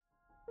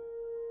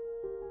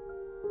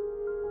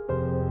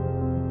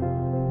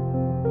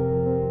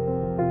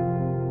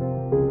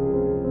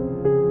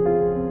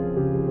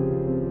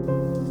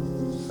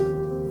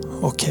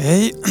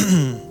Okej,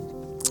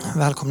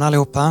 välkomna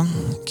allihopa.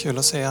 Kul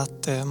att se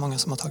att det är många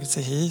som har tagit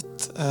sig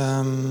hit.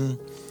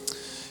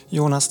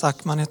 Jonas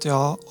Stackman heter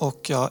jag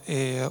och jag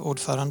är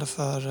ordförande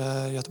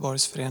för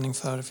Göteborgs Förening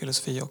för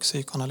filosofi och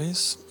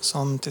psykoanalys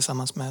som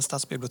tillsammans med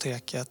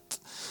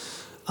Stadsbiblioteket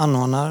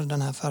anordnar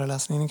den här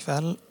föreläsningen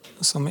ikväll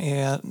som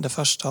är det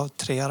första av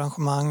 3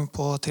 arrangemang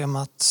på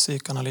temat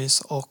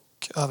psykoanalys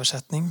och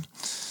översättning.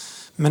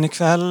 Men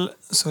ikväll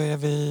så är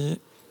vi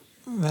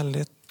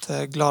väldigt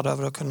glada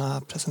över att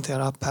kunna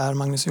presentera Per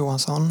Magnus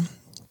Johansson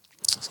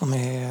som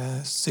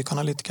är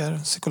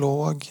psykoanalytiker,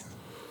 psykolog,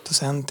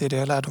 docent i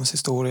det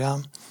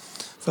lärdomshistoria,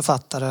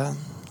 författare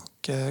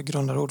och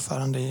grundare och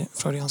ordförande i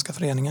Freudianska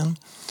föreningen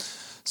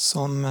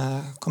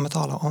som kommer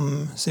tala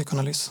om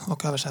psykoanalys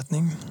och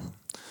översättning.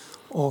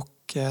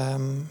 Och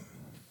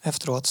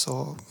efteråt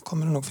så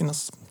kommer det nog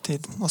finnas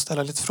tid att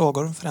ställa lite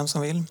frågor för den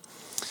som vill.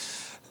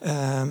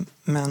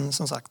 Men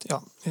som sagt,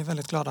 ja, vi är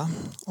väldigt glada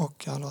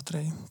och jag låter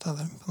dig ta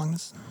över,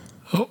 Magnus.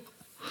 Ja.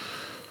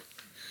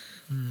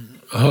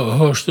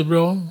 Hörs det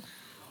bra?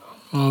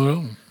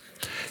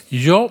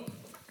 Ja,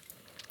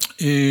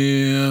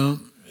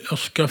 jag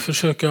ska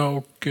försöka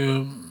och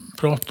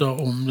prata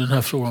om den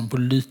här frågan på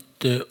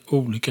lite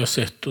olika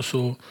sätt och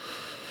så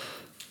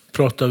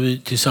pratar vi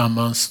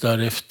tillsammans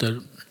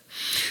därefter.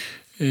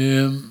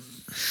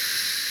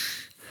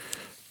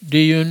 Det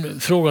är ju en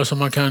fråga som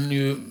man kan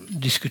ju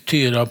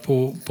diskutera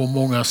på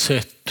många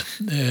sätt.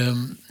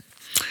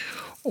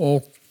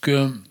 Och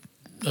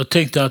jag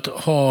tänkte att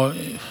ha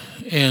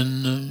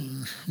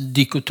en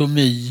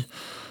dikotomi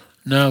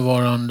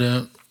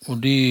närvarande och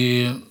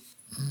det är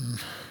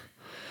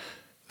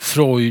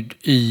Freud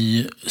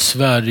i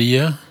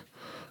Sverige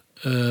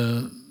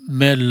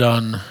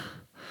mellan,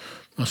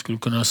 man skulle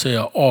kunna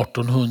säga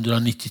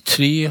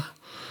 1893,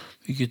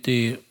 vilket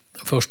är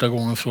första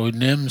gången Freud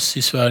nämns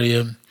i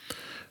Sverige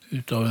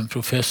utav en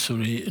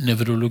professor i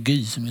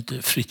neurologi som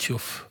heter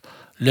Fritjof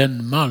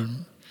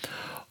Lennmalm.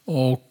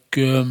 Och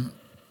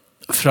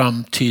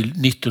fram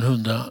till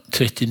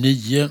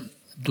 1939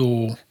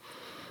 då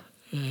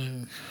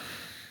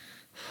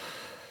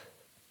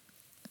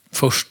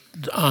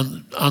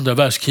andra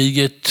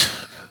världskriget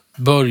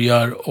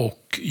börjar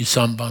och i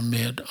samband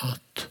med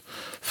att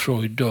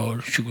Freud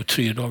dör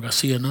 23 dagar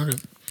senare.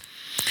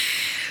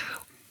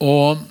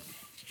 Och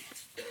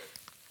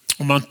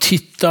om man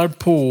tittar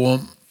på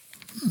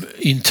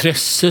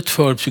intresset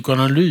för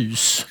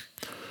psykoanalys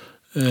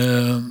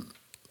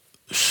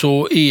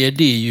så är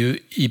det ju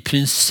i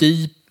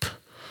princip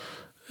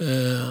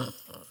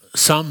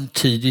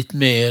samtidigt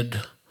med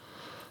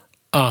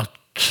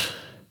att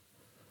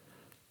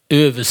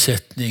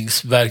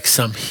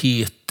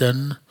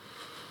översättningsverksamheten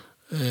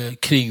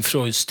kring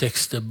Freuds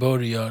texter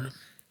börjar.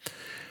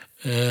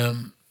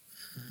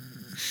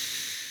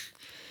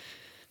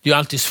 Det är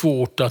alltid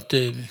svårt att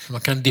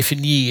man kan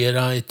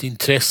definiera ett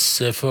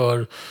intresse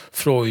för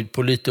Freud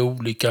på lite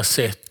olika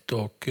sätt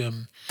och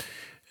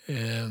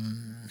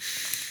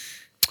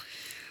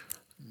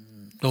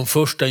de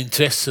första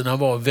intressena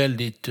var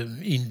väldigt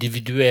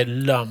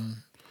individuella.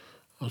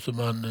 Alltså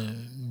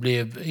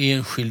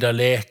enskilda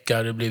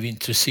läkare blev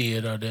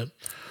intresserade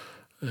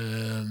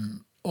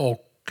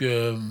och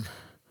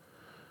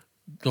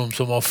de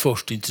som var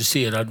först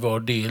intresserade var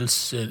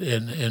dels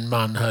en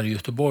man här i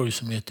Göteborg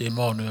som heter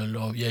Emanuel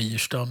av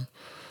Geijerstam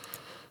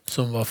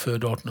som var född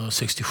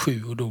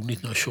 1867 och dog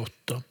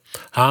 1928.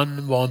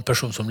 Han var en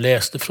person som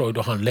läste Freud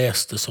och han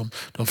läste som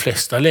de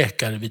flesta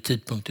läkare vid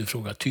tidpunkten i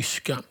fråga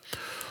tyska.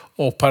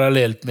 Och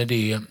parallellt med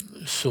det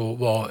så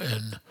var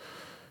en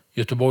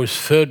Göteborgs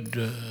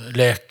född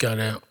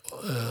läkare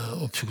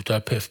och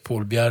psykoterapeut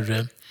Paul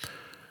Bjerre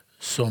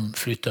som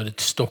flyttade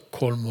till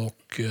Stockholm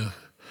och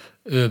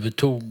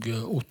övertog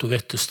Otto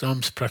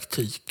Wetterstrams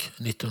praktik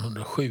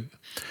 1907.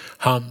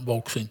 Han var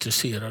också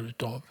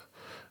intresserad av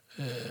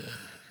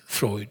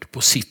Freud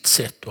på sitt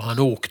sätt och han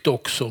åkte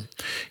också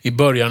i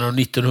början av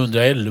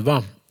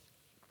 1911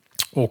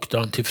 åkte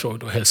han till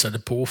Freud och hälsade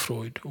på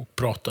Freud och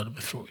pratade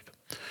med Freud.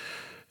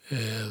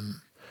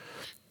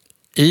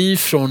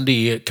 Ifrån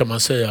det kan man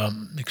säga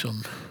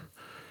liksom,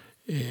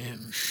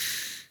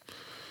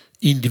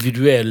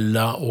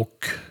 individuella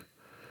och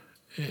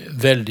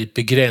väldigt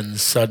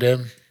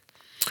begränsade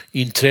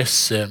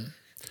intresse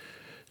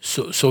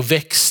så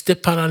växte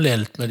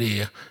parallellt med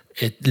det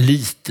ett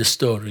lite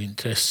större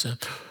intresse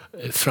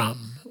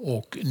fram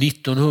och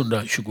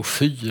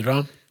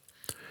 1924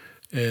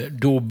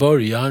 då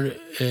börjar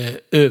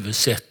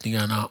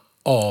översättningarna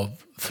av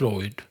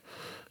Freud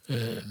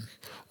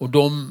och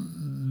de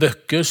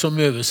böcker som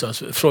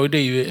översätts, Freud är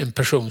ju en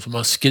person som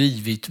har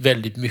skrivit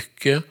väldigt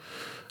mycket.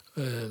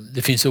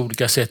 Det finns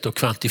olika sätt att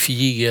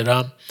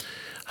kvantifiera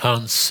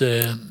hans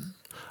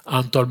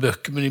antal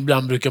böcker, men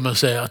ibland brukar man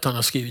säga att han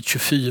har skrivit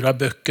 24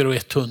 böcker och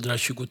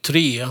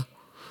 123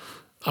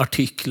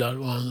 artiklar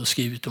och han har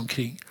skrivit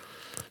omkring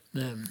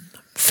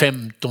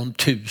 15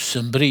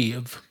 000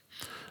 brev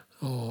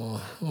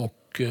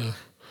och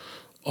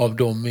av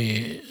dem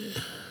är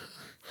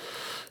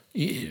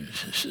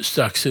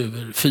strax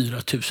över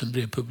 4 000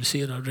 brev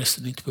publicerade,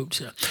 resten inte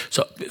publicerade.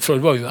 Så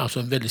Freud var ju alltså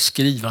en väldigt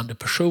skrivande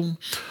person.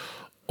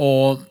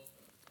 Och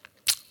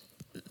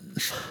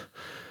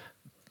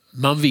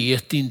man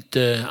vet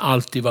inte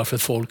alltid varför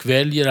folk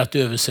väljer att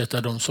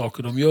översätta de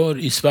saker de gör.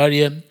 I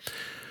Sverige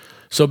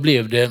så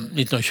blev det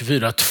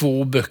 1924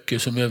 2 böcker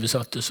som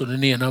översattes. Och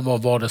den ena var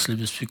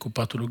Vardagslivets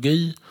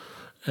psykopatologi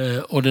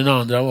och den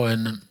andra var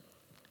en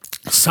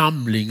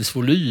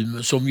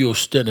samlingsvolym som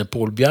just denne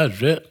Paul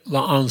Bjerre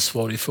var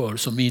ansvarig för,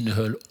 som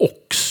innehöll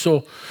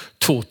också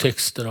 2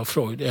 texter av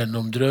Freud. En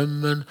om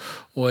drömmen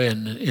och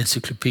en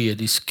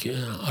encyklopedisk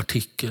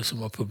artikel som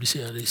var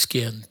publicerad i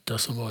Scienta,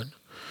 som var en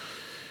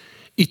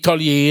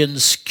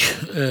italiensk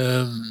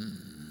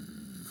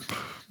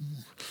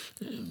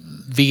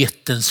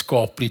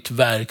vetenskapligt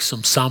verk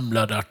som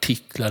samlade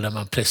artiklar där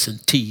man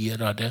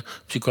presenterade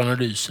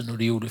psykoanalysen, och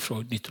det gjorde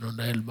Freud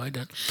 1911 i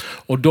den.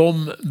 Och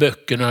de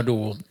böckerna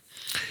då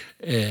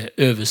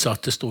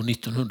översattes då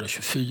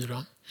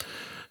 1924.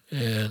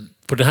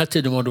 På den här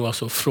tiden var då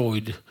alltså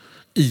Freud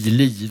i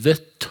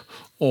livet,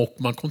 och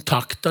man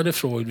kontaktade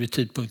Freud vid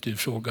tidpunkten i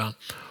fråga,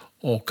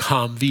 och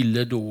han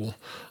ville då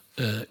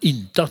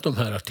inte att de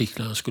här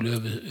artiklarna skulle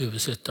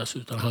översättas,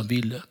 utan han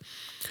ville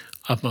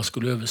att man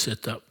skulle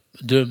översätta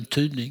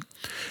drömtydning.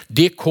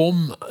 Det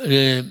kom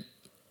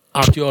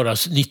att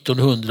göras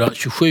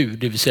 1927,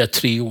 det vill säga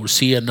 3 år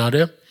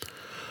senare,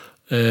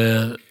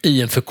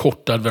 i en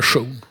förkortad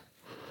version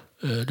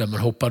där man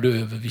hoppade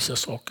över vissa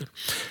saker.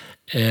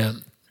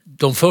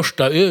 De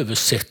första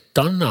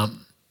översättarna,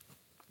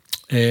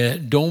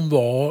 de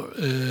var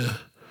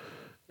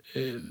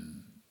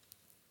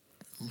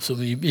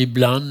som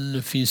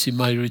ibland finns i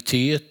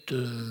majoritet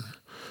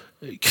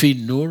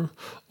kvinnor,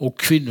 och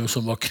kvinnor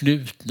som var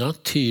knutna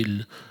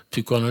till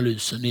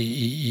psykoanalysen.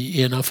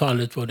 I ena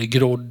fallet var det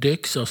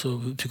Groddex,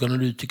 alltså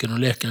psykoanalytikern och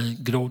läkaren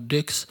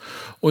Groddex,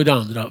 och i det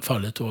andra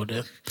fallet var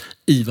det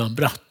Ivan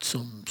Bratt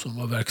som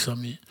var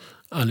verksam i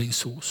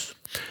Alingsås.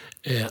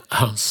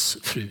 Hans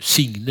fru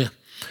Signe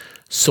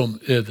som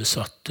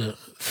översatte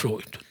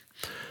Freud.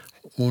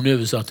 Hon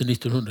översatte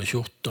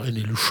 1928 En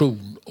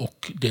illusion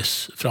och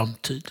dess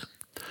framtid.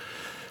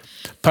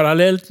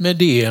 Parallellt med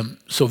det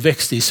så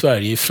växte i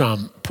Sverige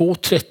fram på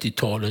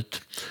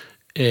 30-talet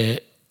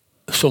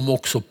som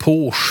också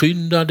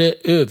påskyndade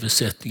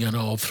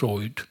översättningarna av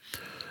Freud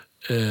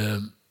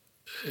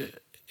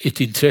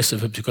ett intresse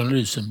för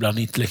psykoanalysen bland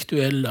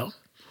intellektuella.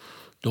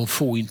 De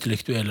få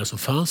intellektuella som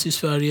fanns i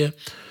Sverige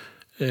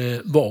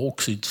var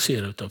också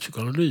intresserade av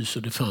psykoanalys,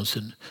 och det fanns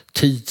en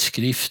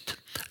tidskrift.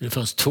 Det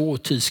fanns 2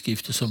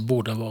 tidskrifter som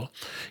båda var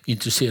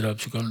intresserade av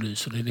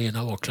psykoanalys, och den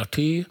ena var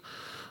Clarté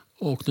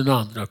och den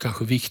andra,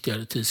 kanske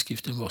viktigare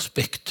tidskriften, var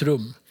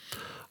Spektrum.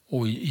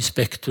 Och i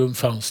Spektrum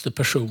fanns det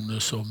personer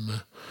som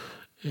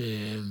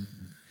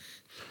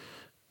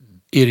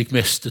Erik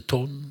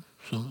Mesterton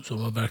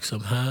som var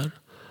verksam här,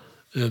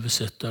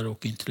 översättare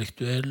och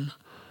intellektuell.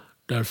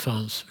 Där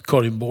fanns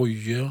Karin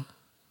Boye,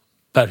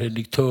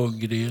 Per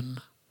Törngren,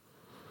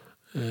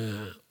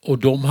 och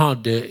de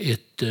hade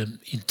ett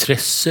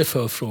intresse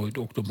för Freud,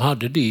 och de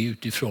hade det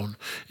utifrån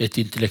ett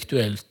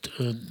intellektuellt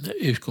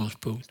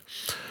utgångspunkt.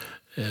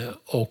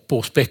 Och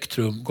på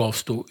Spektrum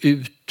gavs då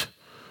ut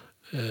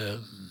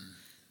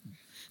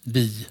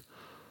vi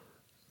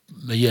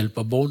med hjälp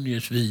av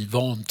Bonniers, vi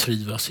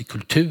vantrivas i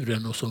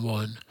kulturen, och som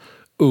var en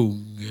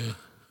ung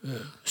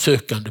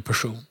sökande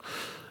person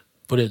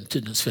på den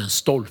tiden, Sven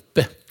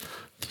Stolpe,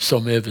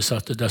 som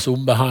översatte Das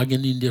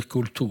Unbehagen in der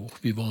Kultur,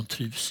 vi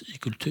vantrivs i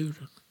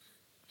kulturen.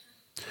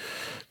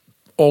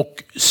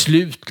 Och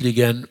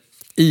slutligen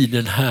i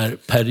den här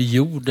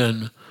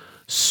perioden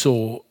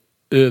så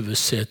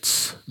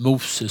översätts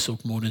Moses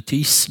och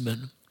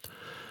monetismen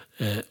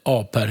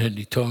av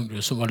Per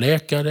Törngren, som var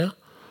läkare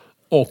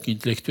och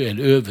intellektuell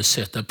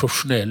översättare,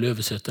 professionell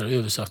översättare,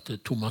 översatte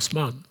Thomas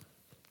Mann.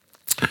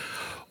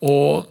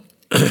 Och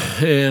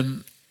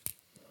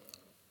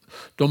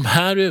de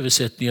här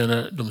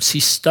översättningarna, de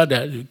sista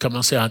där, kan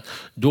man säga att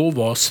då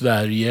var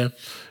Sverige,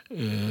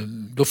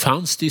 då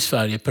fanns det i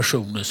Sverige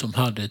personer som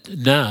hade ett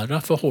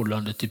nära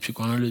förhållande till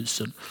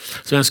psykoanalysen.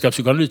 Svenska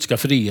psykoanalytiska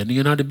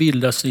föreningen hade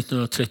bildats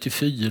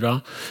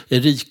 1934,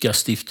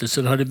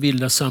 Erika-stiftelsen hade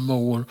bildats samma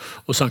år,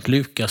 och Sankt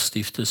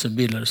Lukas-stiftelsen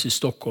bildades i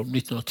Stockholm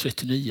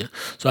 1939.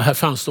 Så här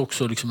fanns det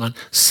också, liksom, man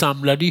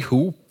samlade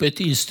ihop ett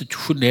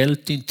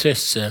institutionellt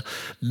intresse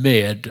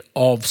med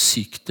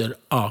avsikter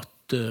att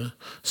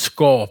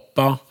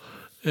skapa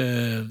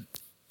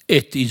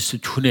ett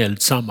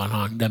institutionellt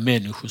sammanhang där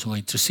människor som var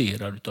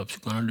intresserade av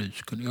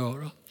psykoanalys kunde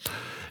göra.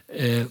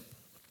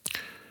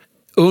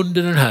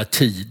 Under den här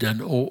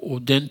tiden,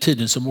 och den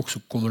tiden som också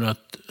kommer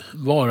att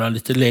vara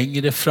lite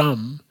längre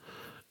fram,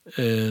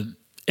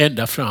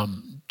 ända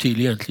fram till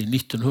egentligen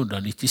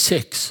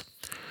 1996,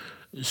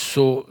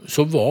 så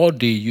var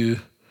det ju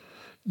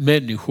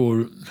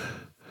människor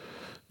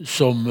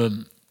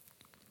som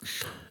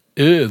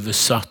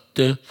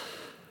översatte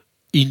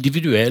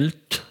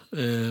individuellt,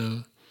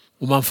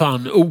 och man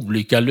fann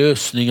olika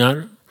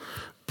lösningar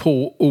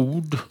på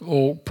ord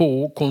och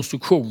på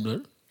konstruktioner.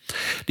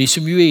 Det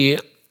som ju är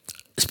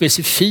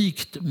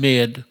specifikt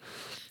med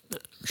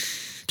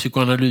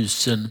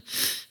psykoanalysen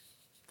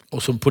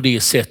och som på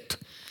det sätt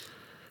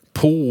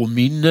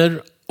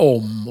påminner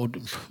om, och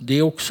det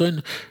är också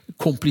en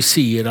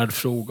komplicerad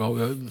fråga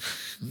och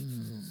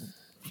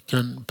vi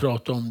kan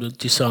prata om det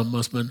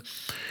tillsammans, men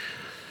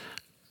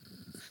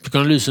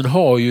psykoanalysen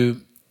har ju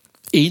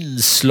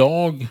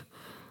inslag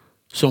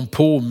som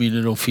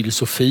påminner om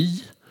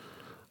filosofi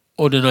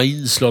och den har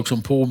inslag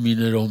som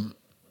påminner om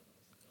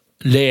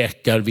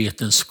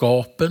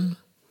läkarvetenskapen,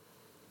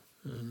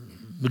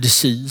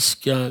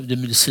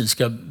 den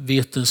medicinska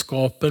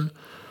vetenskapen,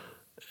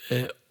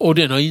 och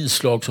den har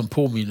inslag som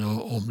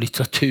påminner om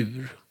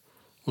litteratur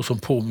och som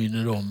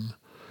påminner om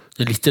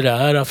den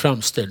litterära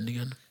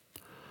framställningen.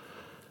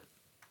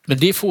 Men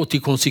det får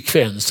till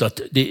konsekvens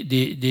att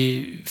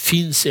det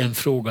finns en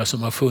fråga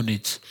som har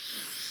funnits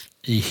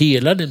i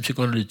hela den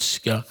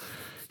psykoanalytiska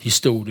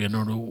historien,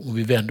 och om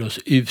vi vänder oss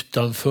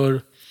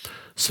utanför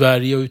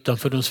Sverige och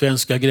utanför de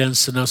svenska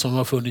gränserna, som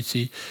har funnits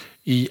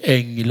i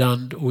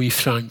England och i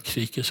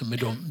Frankrike, som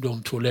är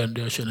de två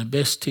länder jag känner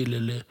bäst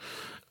till.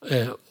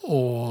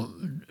 Och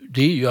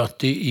det är ju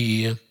att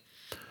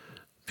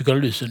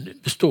psykoanalysen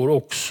består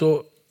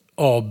också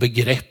av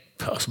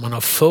begrepp. Alltså man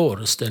har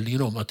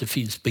föreställningen om att det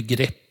finns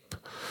begrepp.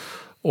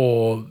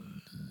 Och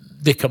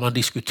det kan man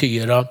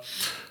diskutera.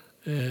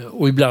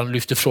 Och ibland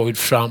lyfter Freud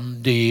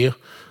fram det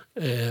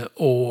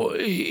och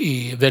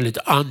är väldigt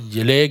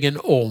angelägen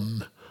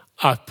om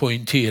att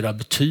poängtera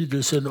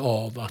betydelsen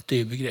av att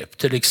det är begrepp.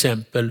 Till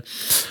exempel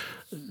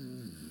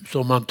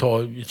som man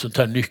tar ett sånt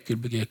här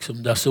nyckelbegrepp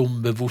som das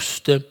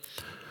Unbewusste.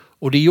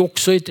 Och det är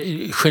också ett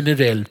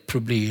generellt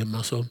problem.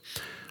 Alltså,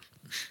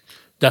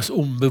 das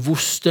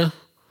Unbewusste,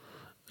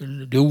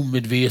 det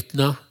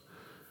omedvetna,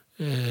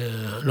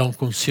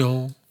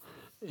 l'inconscient,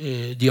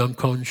 the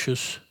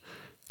unconscious.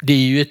 Det är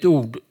ju ett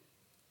ord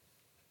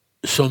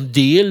som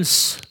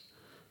dels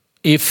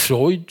är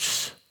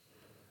Freuds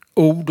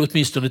ord,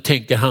 åtminstone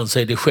tänker han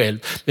sig det själv,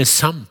 men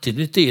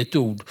samtidigt är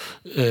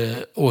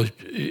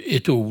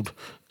ett ord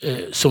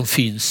som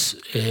finns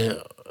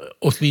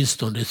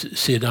åtminstone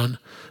sedan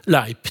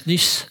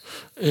Leibniz,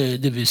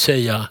 det vill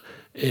säga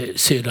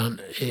sedan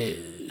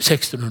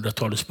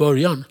 1600-talets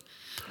början.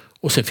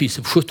 Och sen finns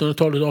det på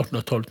 1700-talet,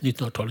 1800-talet,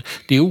 1900-talet.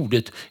 Det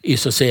ordet är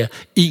så att säga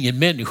ingen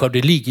människa,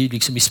 det ligger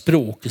liksom i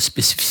språkets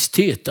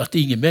specificitet att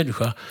ingen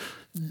människa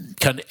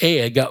kan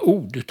äga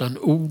ord, utan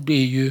ord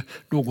är ju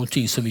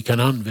någonting som vi kan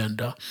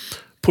använda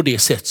på det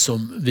sätt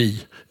som vi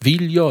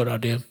vill göra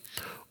det.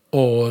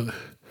 Och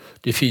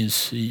det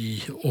finns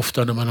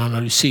ofta när man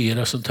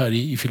analyserar sånt här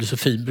i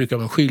filosofin brukar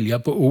man skilja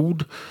på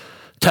ord,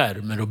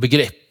 termer och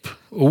begrepp.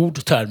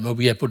 Ord, termer och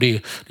begrepp, och det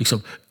är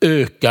liksom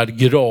ökad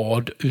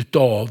grad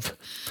utav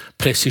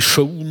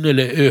precision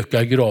eller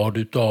ökad grad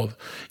utav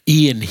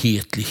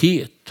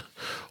enhetlighet.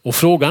 Och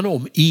frågan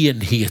om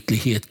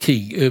enhetlighet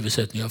kring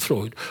översättning av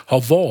Freud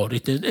har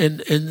varit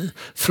en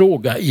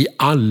fråga i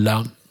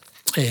alla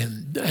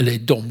eller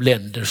de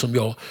länder som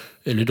jag,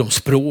 eller de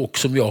språk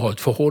som jag har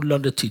ett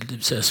förhållande till, det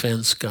vill säga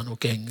svenskan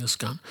och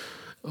engelskan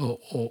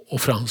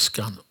och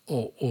franskan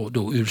och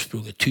då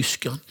ursprunget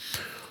tyskan.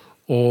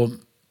 Och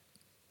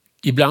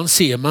ibland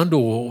ser man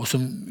då,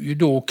 som ju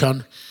då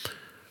kan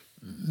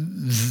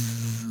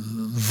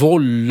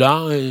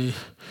vålla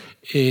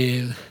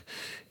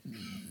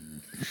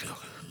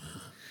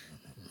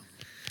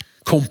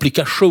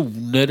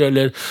komplikationer,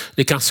 eller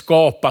det kan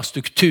skapa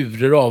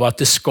strukturer av att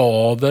det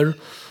skaver,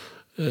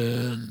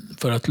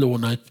 för att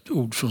låna ett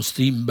ord från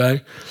Strindberg.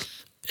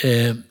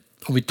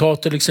 Om vi tar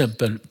till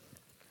exempel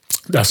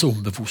das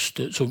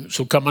Unbewusste,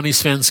 så kan man i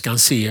svenskan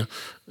se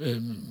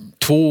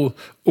två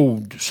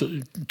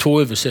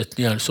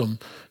översättningar som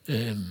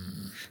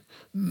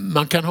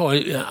man kan ha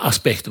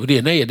aspekter. Och det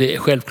ena är det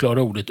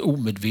självklara ordet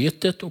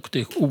omedvetet och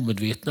det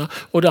omedvetna,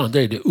 och det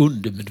andra är det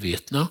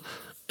undermedvetna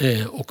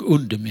och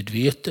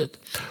undermedvetet.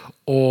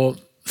 Och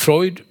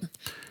Freud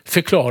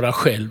förklarar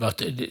själv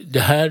att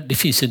det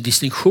finns en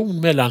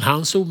distinktion mellan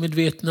hans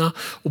omedvetna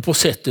och på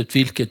sättet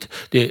vilket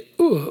det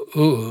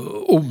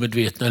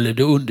omedvetna eller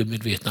det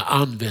undermedvetna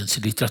används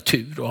i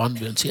litteratur och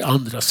används i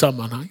andra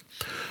sammanhang.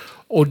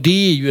 Och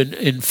det är ju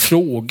en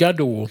fråga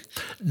då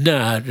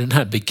när den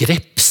här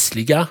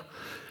begreppsliga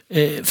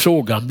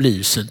frågan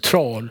blir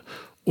central.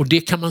 Och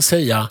det kan man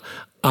säga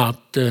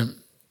att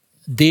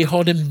det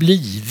har den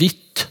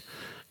blivit.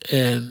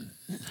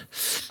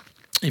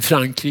 I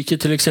Frankrike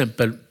till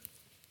exempel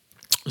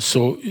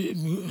så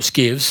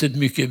skrevs ett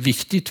mycket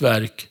viktigt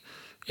verk,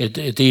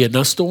 ett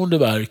enastående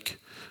verk,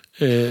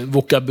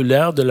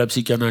 Vocabulaire de la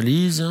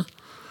Psykoanalys,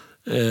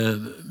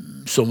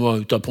 som var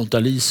utav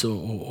Pontalis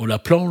och La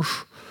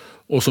Planche,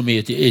 och som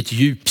är ett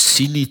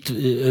djupsinnigt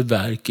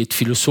verk, ett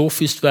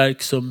filosofiskt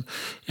verk som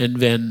en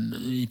vän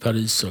i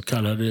Paris så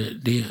kallade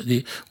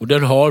det. Och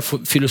den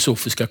har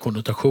filosofiska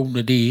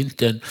konnotationer. Det är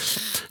inte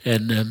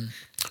en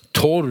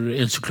torr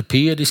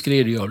encyklopedisk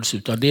redogörelse,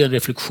 utan det är en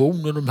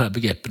reflektion om de här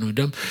begreppen. Och i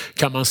den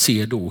kan man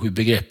se då hur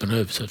begreppen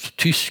översätts till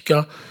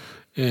tyska,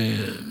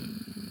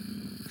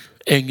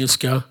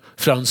 engelska,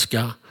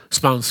 franska,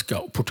 spanska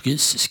och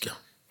portugisiska.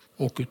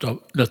 Och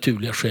utav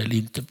naturliga skäl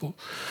inte på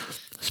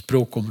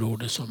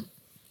språkområden som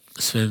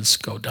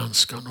svenska och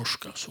danska och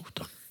norska. Och så.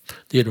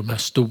 Det är de här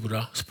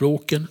stora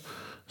språken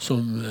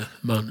som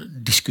man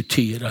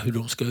diskuterar hur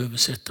de ska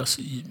översättas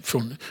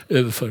från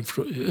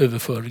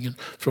överföringen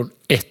från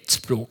ett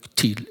språk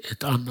till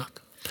ett annat.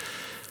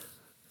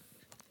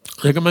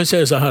 Då kan man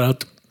säga så här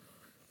att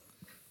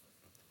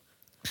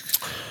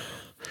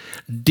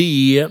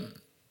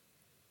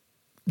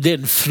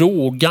den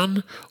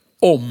frågan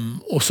om,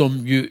 och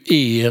som ju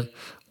är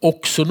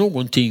också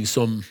någonting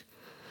som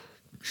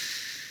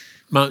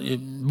man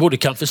både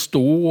kan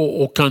förstå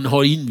och kan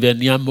ha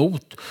invändningar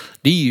mot,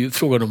 det är ju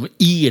frågan om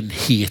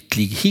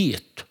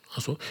enhetlighet.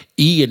 Alltså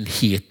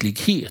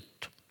enhetlighet.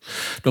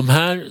 De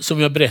här, som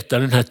jag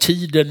berättade, den här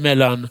tiden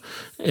mellan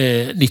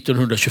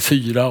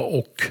 1924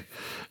 och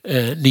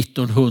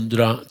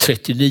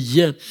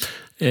 1939,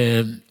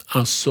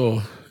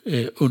 alltså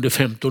under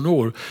 15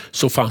 år,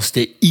 så fanns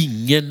det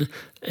inget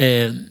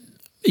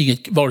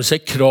vare sig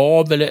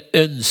krav eller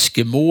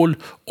önskemål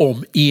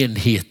om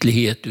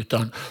enhetlighet,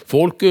 utan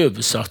folk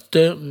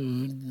översatte,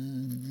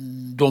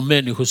 de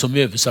människor som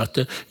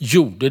översatte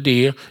gjorde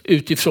det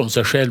utifrån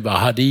sig själva,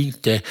 hade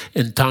inte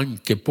en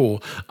tanke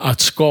på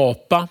att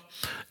skapa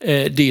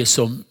det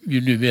som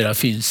ju numera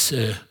finns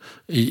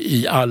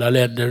i alla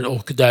länder,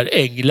 och där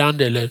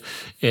England eller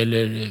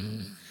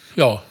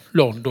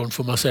London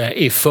får man säga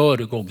är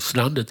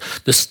föregångslandet.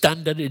 The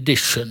standard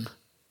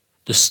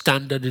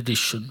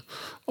edition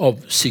of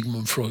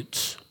Sigmund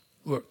Freuds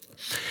work.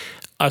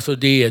 Alltså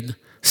det är en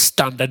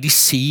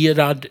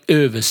standardiserad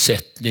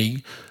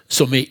översättning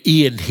som är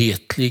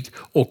enhetlig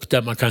och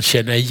där man kan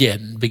känna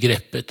igen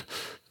begreppet.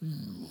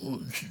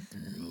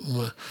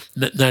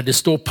 När det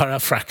står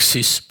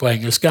paraphraxis på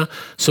engelska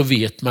så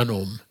vet man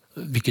om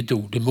vilket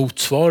ord det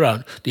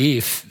motsvarar. Det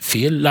är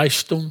fel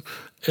Leistung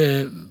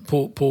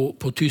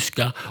på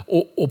tyska,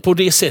 och på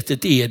det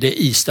sättet är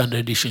det i Standard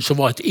Edition, som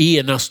var ett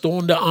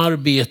enastående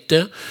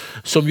arbete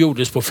som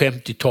gjordes på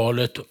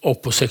 50-talet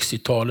och på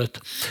 60-talet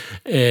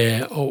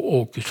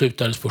och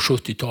slutades på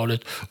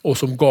 70-talet, och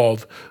som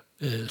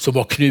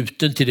var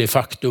knuten till det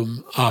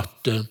faktum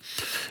att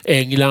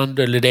England,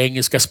 eller det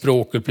engelska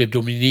språket, blev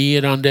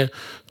dominerande.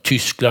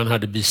 Tyskland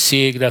hade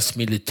besegrats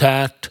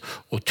militärt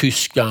och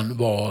tyskan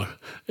var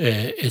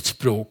ett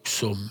språk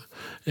som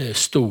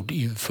stod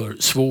inför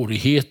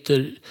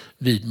svårigheter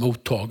vid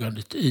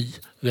mottagandet i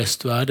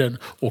västvärlden,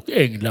 och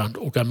England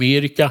och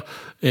Amerika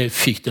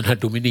fick den här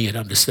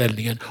dominerande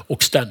ställningen,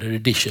 och Standard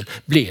Edition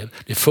blev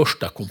det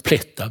första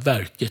kompletta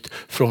verket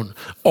från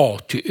A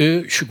till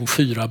Ö,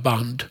 24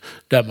 band,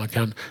 där man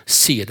kan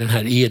se den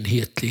här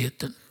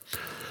enhetligheten.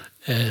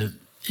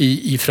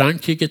 I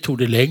Frankrike tog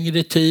det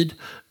längre tid,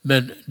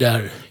 men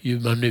där ju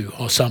man nu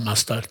har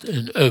sammanställt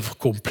en œuvre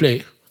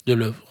complète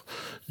de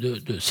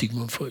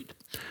Sigmund Freud.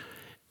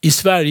 I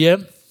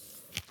Sverige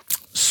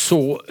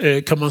så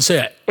kan man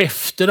säga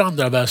efter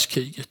andra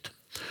världskriget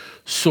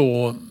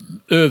så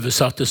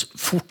översattes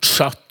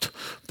fortsatt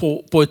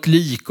på ett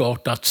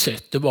likartat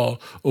sätt. Det var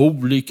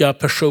olika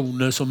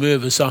personer som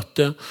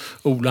översatte.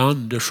 Ola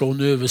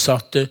Andersson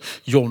översatte,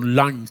 John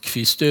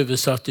Landqvist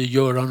översatte,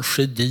 Göran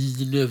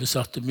Skedin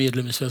översatte,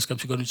 medlem i Svenska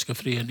Psykologiska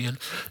föreningen.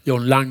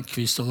 John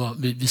Landqvist som var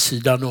vid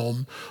sidan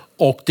om.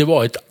 Och det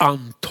var ett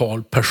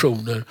antal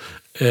personer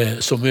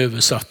som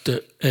översatte.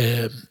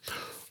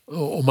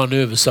 Och man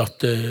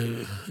översatte,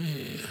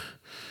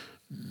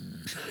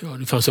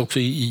 det fanns också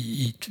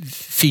i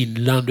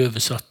Finland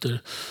översatte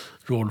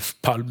Rolf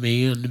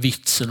Palmén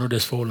vitsen och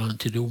dess förhållande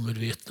till det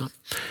omedvetna.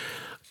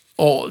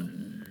 Och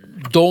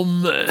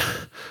de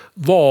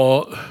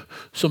var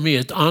som är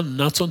ett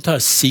annat sånt här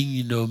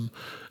signum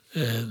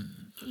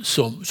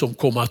som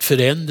kommer att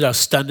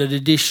förändras. Standard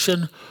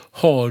Edition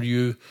har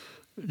ju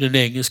den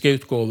engelska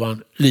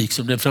utgåvan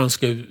liksom den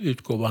franska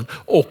utgåvan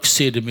och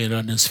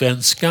sedermera den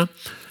svenska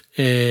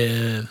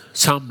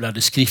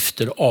samlade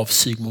skrifter av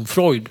Sigmund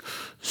Freud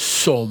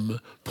som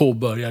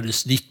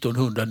påbörjades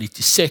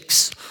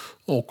 1996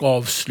 och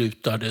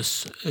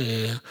avslutades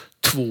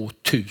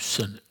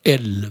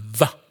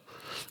 2011.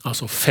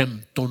 Alltså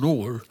 15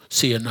 år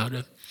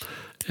senare.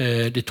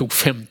 Det tog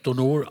 15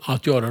 år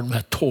att göra de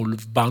här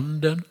 12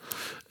 banden.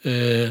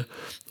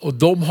 Och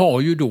de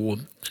har ju då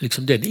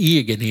liksom den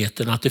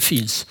egenheten att det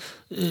finns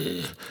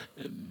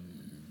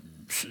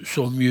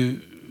som ju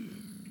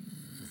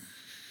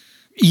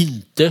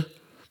inte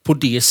på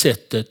det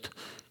sättet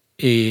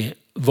är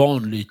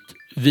vanligt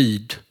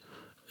vid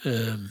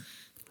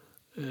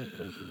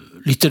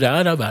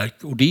litterära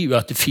verk, och det är ju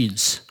att det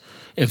finns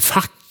en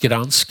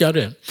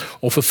fackgranskare.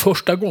 Och för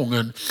första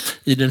gången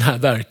i det här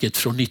verket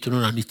från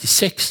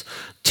 1996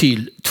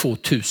 till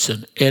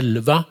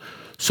 2011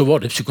 så var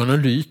det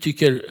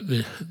psykoanalytiker.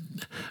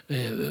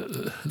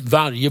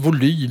 Varje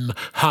volym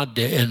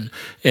hade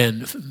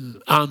en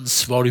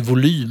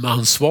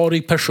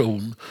volymansvarig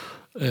person,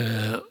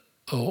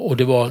 och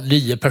det var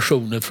 9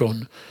 personer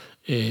från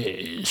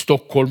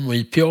Stockholm och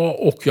IPA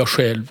och jag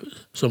själv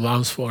som var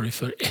ansvarig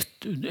för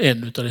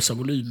en av dessa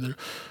volymer.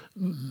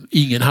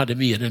 Ingen hade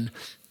mer än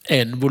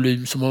en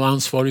volym som han var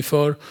ansvarig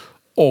för,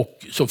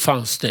 och så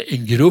fanns det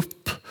en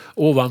grupp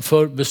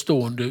ovanför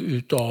bestående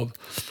utav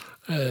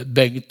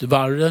Bengt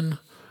Warren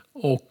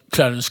och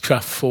Clarence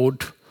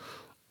Crafoord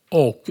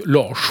och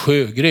Lars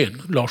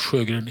Sjögren. Lars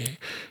Sjögren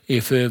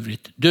är för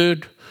övrigt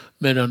död,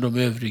 medan de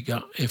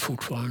övriga är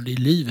fortfarande i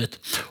livet.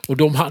 Och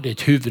de hade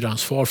ett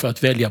huvudansvar för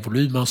att välja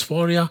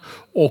volymansvariga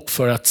och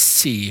för att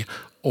se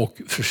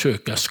och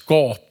försöka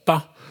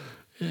skapa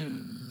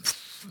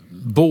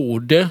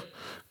både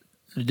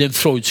den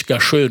freudska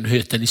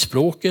skönheten i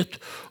språket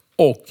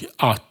och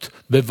att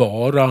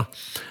bevara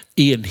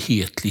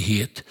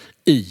enhetlighet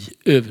i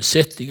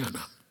översättningarna.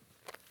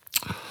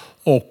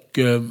 Och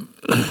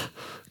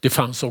det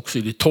fanns också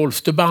i det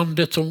 12:e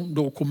bandet som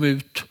då kom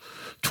ut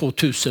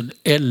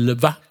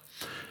 2011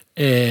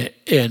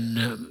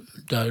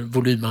 där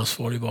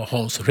volymansvarig var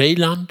Hans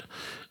Reiland,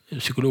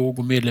 psykolog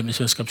och medlem i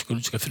Svenska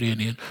psykologiska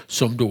föreningen,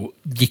 som då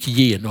gick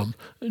igenom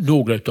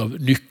några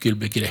av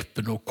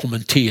nyckelbegreppen och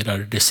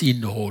kommenterade dess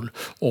innehåll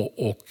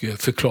och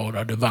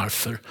förklarade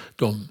varför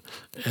de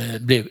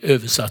blev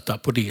översatta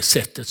på det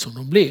sättet som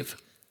de blev.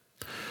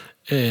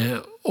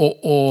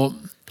 Och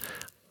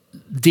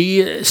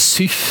det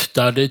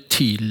syftade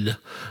till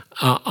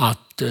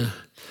att,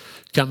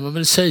 kan man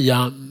väl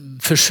säga,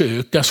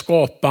 försöka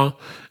skapa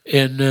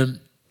en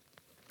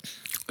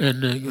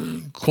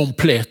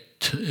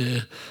komplett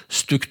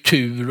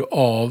struktur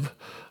av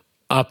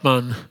att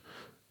man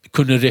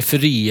kunde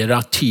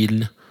referera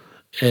till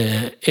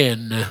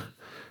en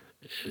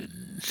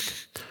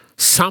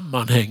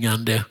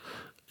sammanhängande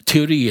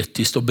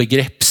teoretiskt och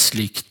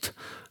begreppsligt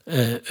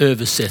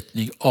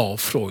översättning av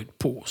Freud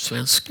på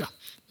svenska.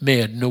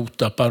 Med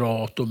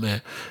notapparat och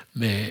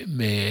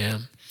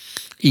med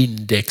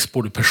index,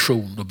 både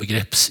person- och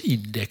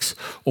begreppsindex.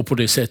 Och på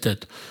det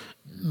sättet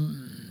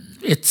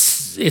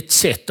ett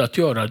sätt att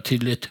göra det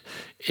till ett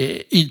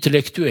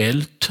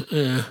intellektuellt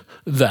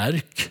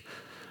verk.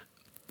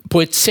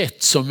 På ett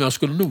sätt som jag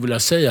skulle nog vilja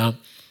säga,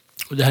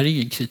 och det här är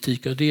ingen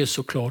kritik av det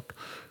såklart,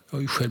 jag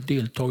har ju själv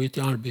deltagit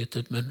i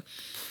arbetet, men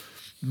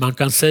man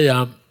kan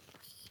säga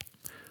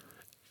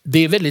det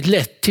är väldigt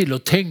lätt till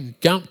att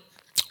tänka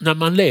när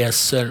man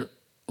läser,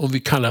 om vi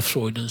kallar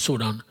Freud en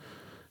sådan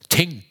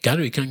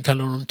tänkare, vi kan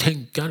kalla honom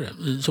tänkare,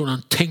 en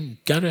sådan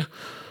tänkare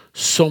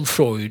som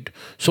Freud,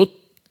 så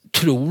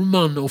tror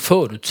man och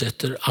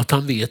förutsätter att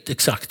han vet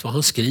exakt vad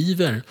han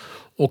skriver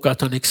och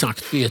att han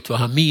exakt vet vad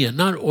han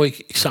menar och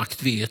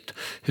exakt vet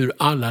hur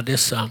alla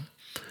dessa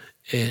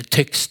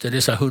texter,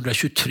 dessa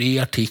 123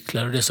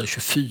 artiklar och dessa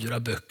 24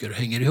 böcker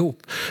hänger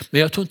ihop.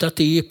 Men jag tror inte att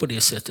det är på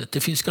det sättet.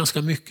 Det finns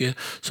ganska mycket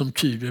som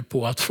tyder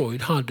på att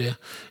Freud hade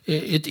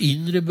ett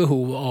inre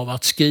behov av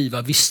att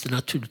skriva, visste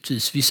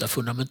naturligtvis vissa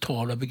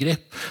fundamentala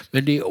begrepp.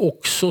 Men det är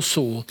också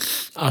så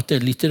att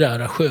den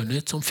litterära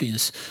skönhet som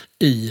finns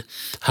i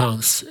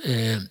hans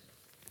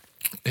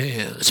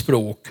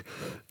språk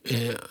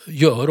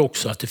gör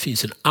också att det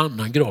finns en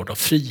annan grad av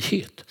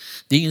frihet.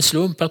 Det är ingen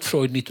slump att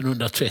Freud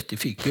 1930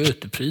 fick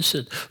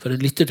Goethepriset för den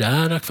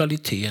litterära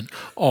kvaliteten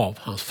av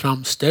hans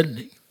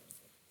framställning.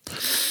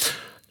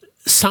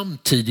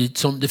 Samtidigt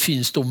som det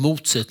finns då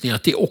motsättningar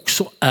att det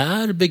också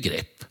är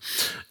begrepp.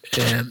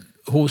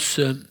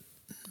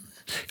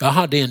 Jag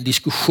hade en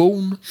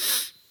diskussion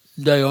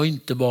där jag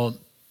inte var...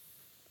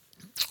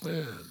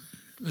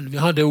 Vi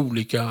hade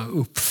olika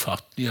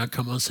uppfattningar,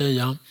 kan man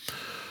säga.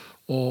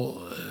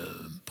 Och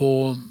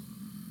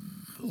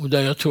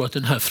där jag tror att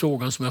den här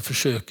frågan som jag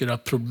försöker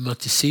att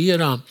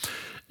problematisera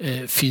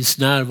finns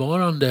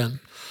närvarande.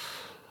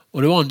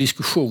 Och det var en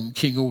diskussion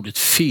kring ordet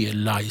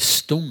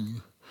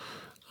Fehlleistung.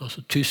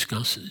 Alltså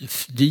tyskans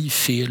die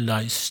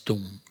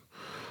Fehlleistung.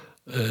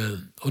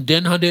 Och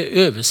den hade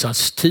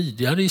översatts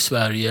tidigare i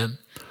Sverige.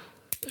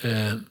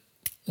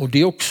 Och det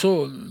är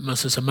också,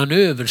 man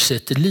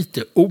översätter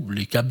lite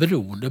olika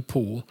beroende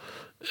på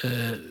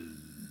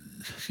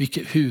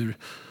hur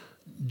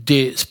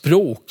det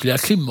språkliga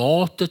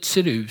klimatet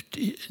ser ut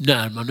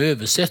när man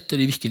översätter,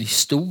 i vilken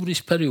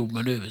historisk period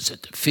man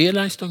översätter.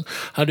 Fehlleistung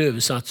hade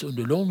översatts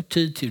under lång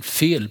tid till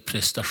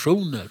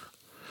felprestationer.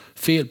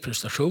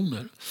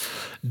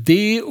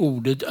 Det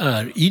ordet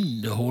är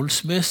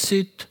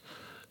innehållsmässigt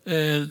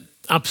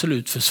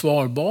absolut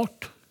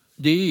försvarbart.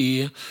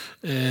 Det är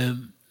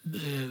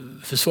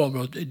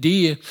försvarbart.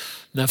 Det är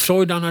när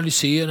Freud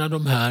analyserar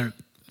de här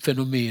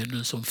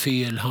fenomenen som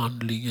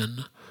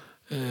felhandlingen,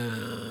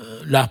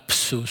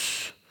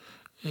 lapsus,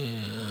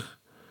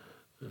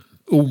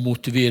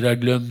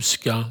 omotiverad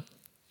glömska,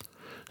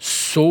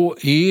 så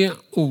är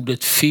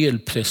ordet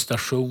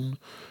felprestation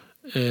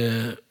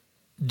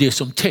det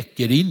som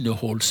täcker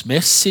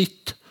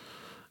innehållsmässigt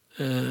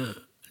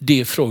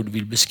det Freud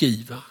vill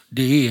beskriva.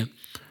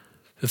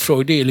 För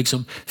Freud är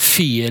liksom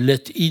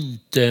felet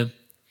inte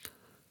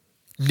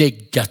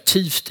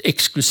negativt,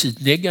 exklusivt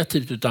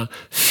negativt, utan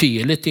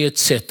felet är ett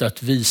sätt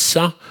att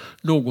visa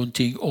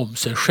någonting om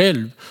sig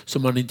själv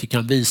som man inte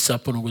kan visa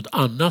på något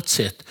annat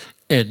sätt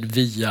än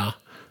via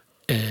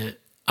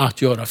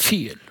att göra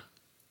fel.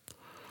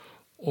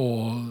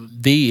 Och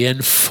det är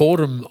en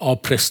form av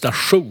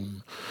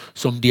prestation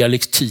som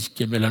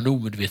dialektiken mellan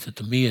omedvetet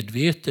och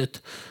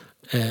medvetet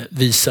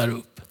visar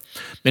upp.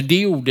 Men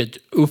det ordet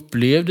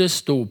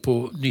upplevdes då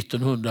på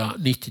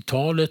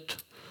 1990-talet.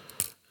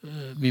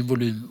 Min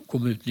volym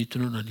kom ut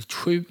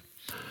 1997.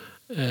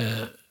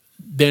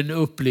 Den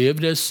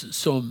upplevdes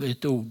som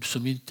ett ord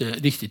som inte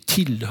riktigt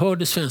tillhör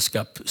det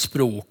svenska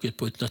språket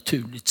på ett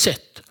naturligt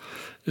sätt.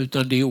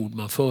 Utan det ord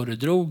man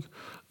föredrog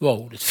var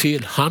ordet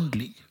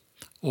felhandling.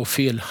 Och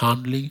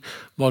felhandling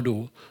var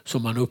då,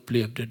 som man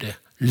upplevde det,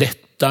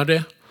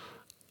 lättare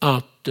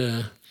att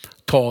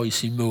ta i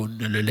sin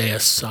mun eller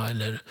läsa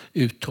eller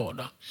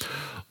uttala.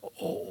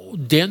 Och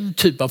den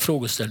typ av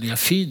frågeställningar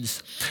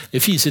finns. Det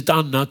finns ett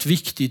annat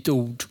viktigt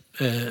ord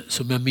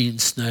som jag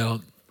minns när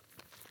jag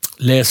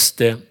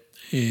läste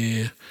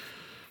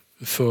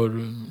för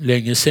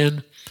länge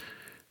sedan.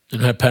 Den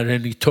här Per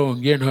Magnus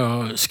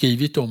har jag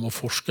skrivit om och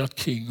forskat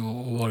kring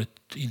och varit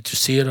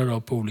intresserad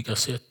av på olika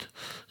sätt.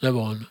 Det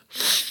var en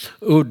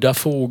udda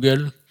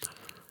fågel,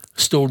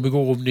 stor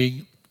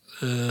begåvning,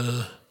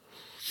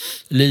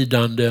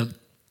 lidande,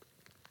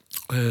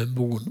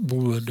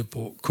 boende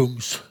på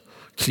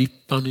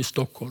Kungsklippan i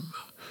Stockholm.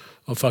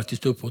 Jag var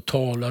faktiskt uppe och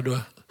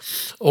talade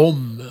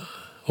om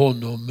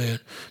honom med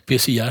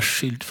P.C.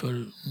 Järskild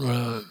för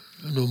några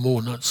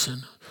månader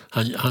sedan.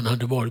 Han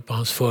hade varit på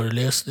hans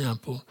föreläsningar,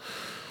 på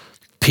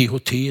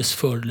PHTs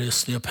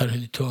föreläsningar,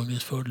 Per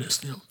Magnus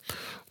föreläsningar.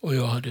 Och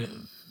jag hade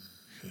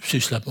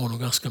sysslat med honom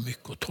ganska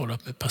mycket och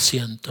talat med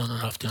patienter han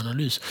hade haft i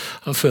analys.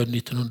 Han född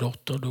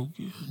 1908 och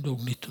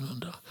dog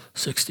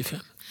 1965.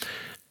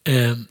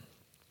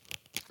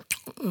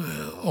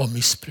 Av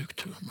missbruk,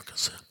 tror jag man kan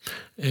säga.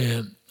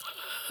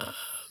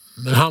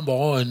 Men han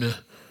var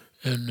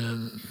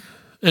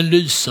en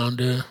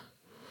lysande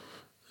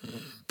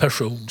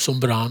person som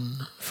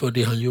brann för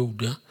det han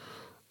gjorde.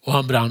 Och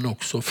han brann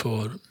också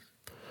för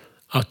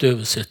att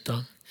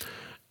översätta.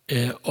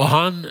 Och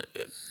han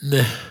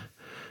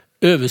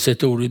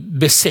översätter ordet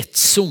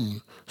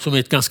Besetzung, som är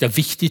ett ganska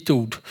viktigt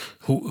ord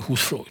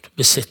hos Freud.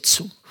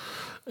 Besetzung.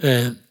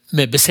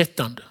 Med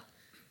besättande.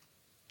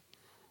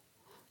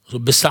 Så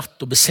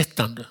besatt och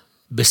besättande.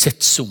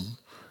 Besetzung.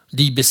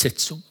 Die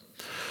Besetzung.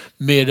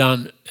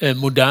 Medan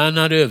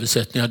modernare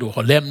översättningar då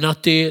har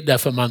lämnat det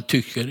därför man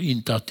tycker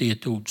inte att det är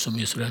ett ord som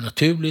är så där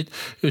naturligt,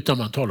 utan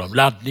man talar om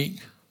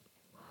laddning.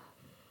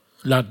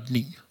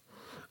 Laddning.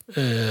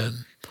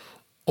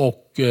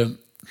 Och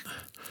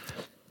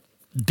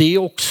det är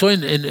också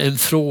en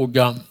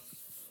fråga.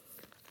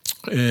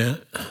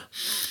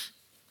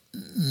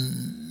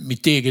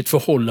 Mitt eget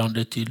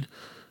förhållande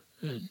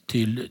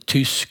till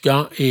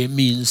tyska är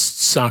minst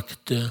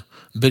sagt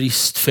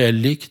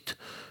bristfälligt.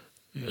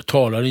 Jag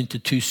talar inte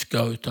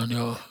tyska, utan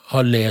jag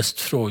har läst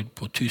Freud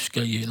på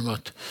tyska genom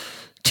att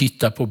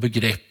titta på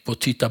begrepp och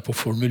titta på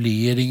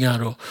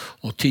formuleringar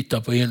och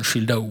titta på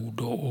enskilda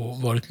ord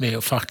och varit med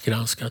och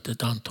fackgranskat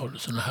ett antal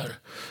sådana här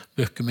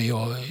böcker. Men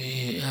jag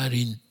är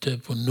inte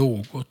på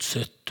något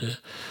sätt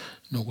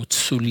något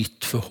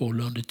solitt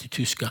förhållande till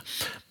tyska.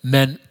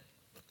 Men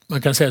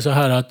man kan säga så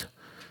här att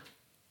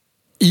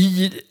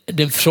i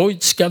den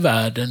freudska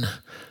världen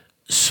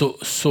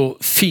så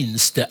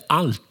finns det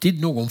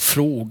alltid någon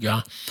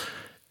fråga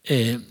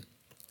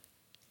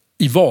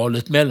i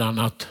valet mellan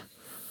att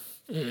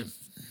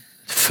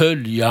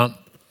följa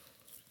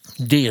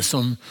det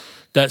som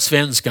där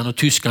svenskan och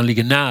tyskan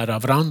ligger nära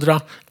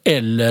varandra,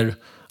 eller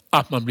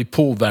att man blir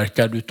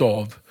påverkad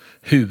av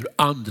hur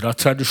andra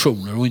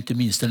traditioner och inte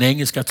minst den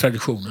engelska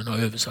traditionen har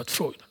översatt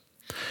Freud.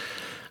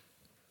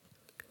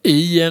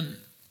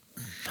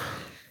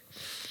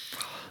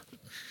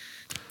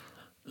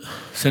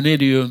 Sen är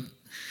det ju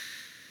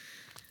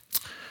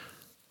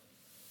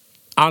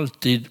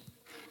alltid,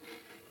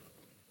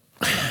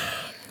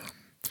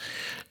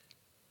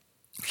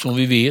 som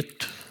vi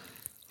vet,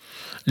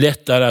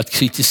 lättare att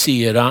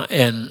kritisera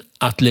än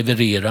att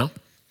leverera.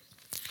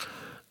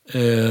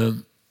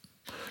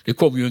 Det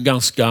kom ju en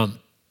ganska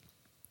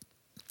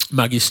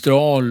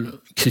magistral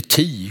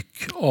kritik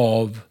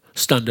av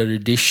Standard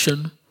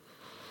Edition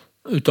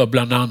utav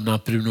bland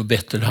annat Bruno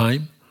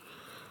Bettelheim,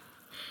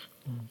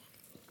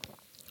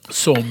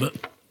 som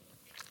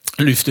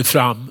lyfter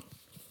fram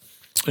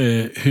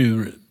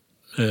hur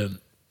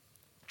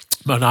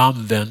man har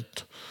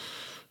använt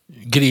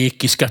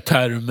grekiska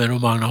termer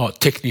och man har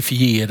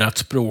teknifierat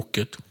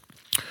språket.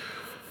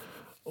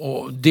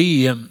 Och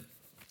det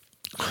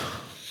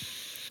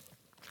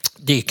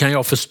kan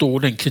jag förstå,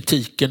 den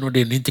kritiken, och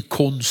den är inte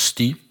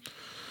konstig.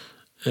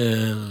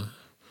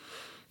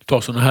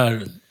 Ta sådana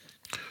här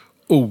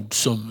ord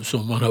som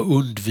man har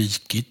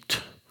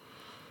undvikit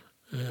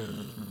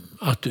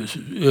att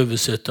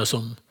översätta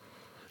som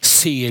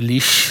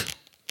seelish,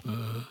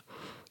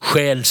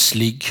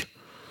 själslig,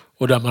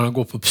 och där man har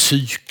gått på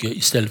psyke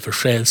istället för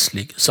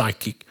själslig,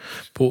 psychic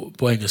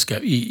på engelska,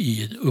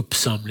 i en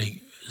uppsamling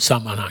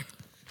sammanhang.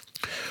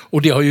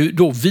 Och det har ju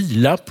då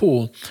vilat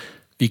på,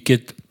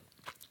 vilket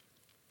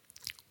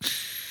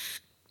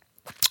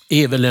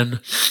är väl en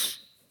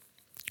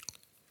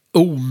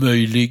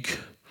omöjlig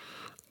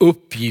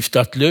uppgift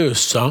att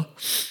lösa,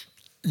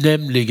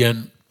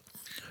 nämligen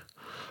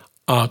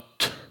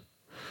att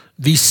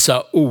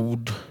vissa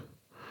ord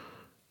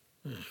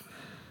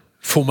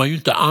får man ju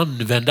inte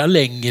använda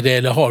längre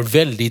eller har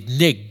väldigt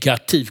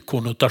negativ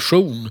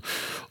konnotation,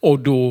 och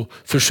då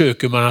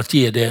försöker man att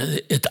ge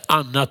det ett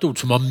annat ord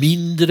som har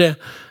mindre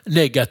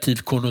negativ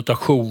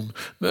konnotation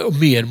och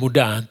mer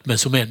modernt, men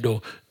som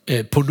ändå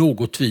på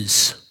något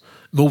vis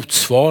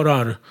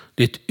motsvarar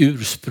det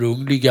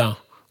ursprungliga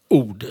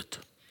ordet.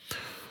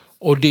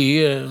 Och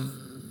det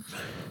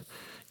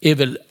är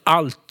väl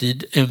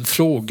alltid en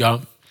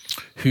fråga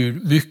hur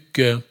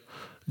mycket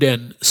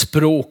den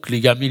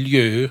språkliga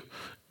miljö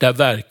där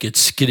verket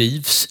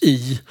skrivs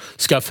i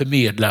ska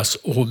förmedlas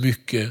och hur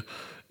mycket,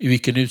 i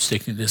vilken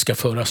utsträckning det ska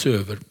föras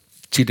över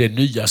till det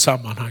nya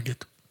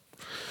sammanhanget.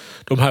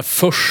 De här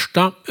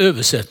första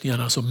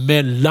översättningarna, alltså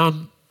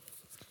mellan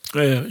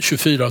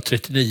 24 och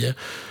 39,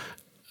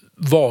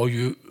 var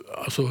ju,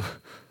 alltså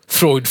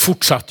Freud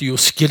fortsatte ju att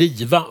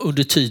skriva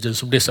under tiden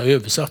som dessa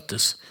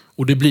översattes,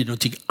 och det blir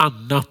någonting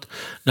annat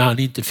när han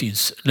inte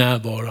finns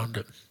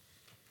närvarande.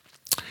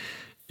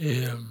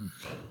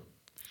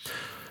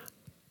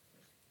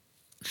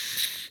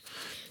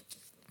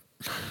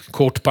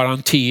 Kort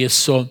parentes,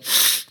 så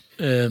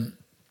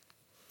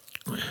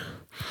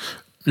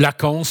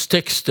Lacans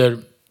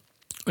texter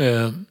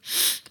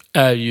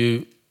är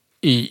ju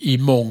i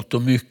mångt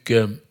och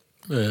mycket,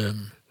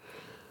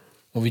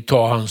 om vi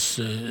tar hans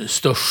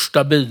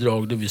största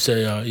bidrag, det vill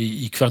säga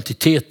i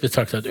kvantitet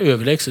betraktat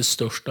överlägset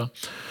största,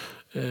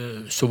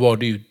 så var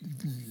det ju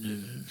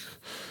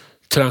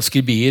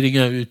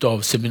transkriberingar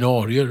utav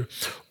seminarier,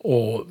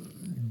 och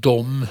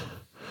de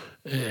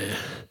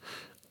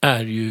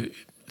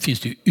finns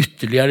det ju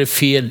ytterligare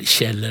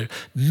felkällor,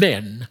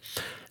 men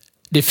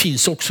det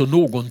finns också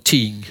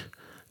någonting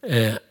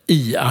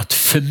i att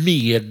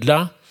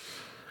förmedla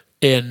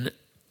en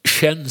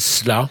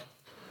känsla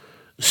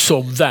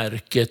som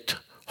verket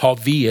har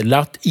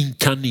velat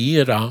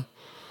inkarnera,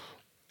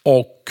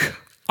 och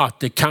att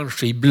det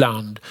kanske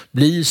ibland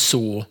blir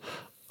så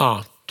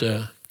att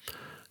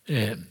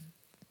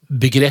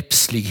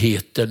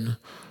begreppsligheten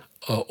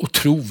och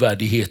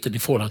trovärdigheten i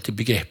förhållande till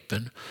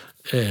begreppen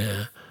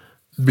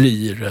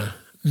blir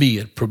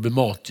mer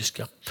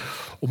problematiska.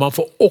 Och man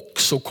får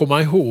också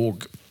komma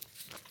ihåg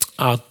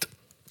att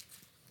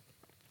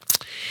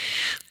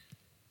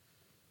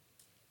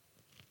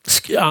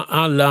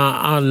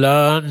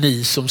alla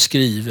ni som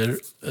skriver,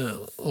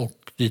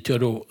 och dit jag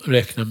då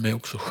räknar med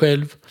också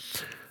själv,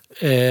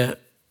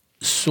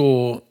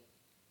 så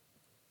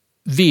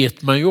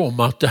vet man ju om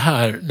att det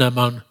här, när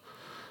man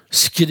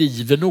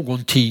skriver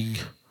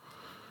någonting,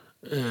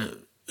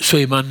 så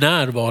är man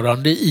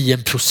närvarande i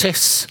en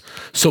process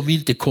som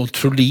inte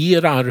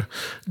kontrollerar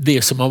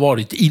det som har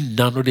varit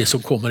innan och det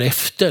som kommer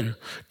efter.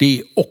 Det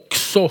är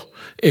också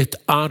ett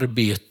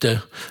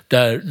arbete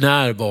där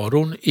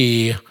närvaron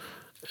är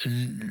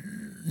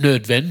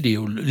nödvändig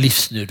och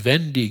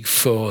livsnödvändig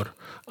för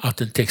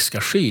att en text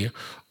ska ske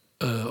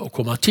och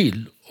komma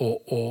till.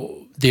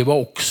 Och det var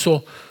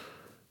också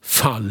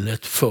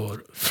fallet för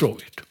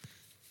Freud.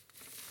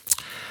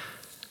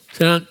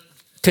 Sen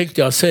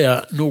tänkte jag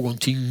säga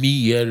någonting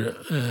mer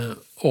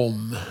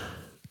om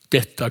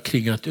detta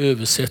kring att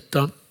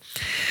översätta.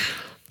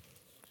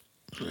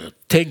 Jag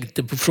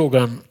tänkte på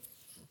frågan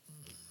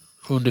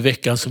under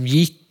veckan som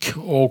gick,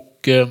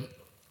 och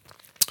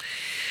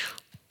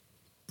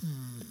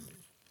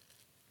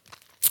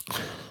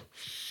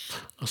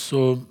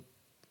alltså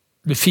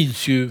det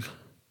finns ju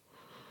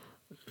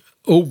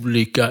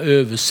olika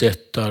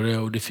översättare,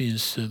 och det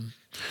finns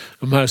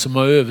de här som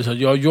har översatt.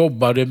 Jag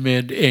jobbade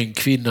med en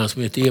kvinna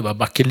som heter Eva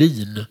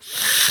Backelin.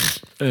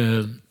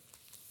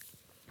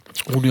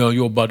 Hon och jag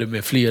jobbade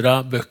med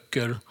flera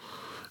böcker,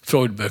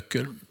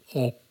 Freud-böcker,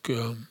 och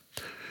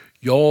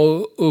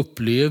jag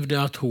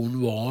upplevde att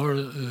hon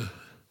var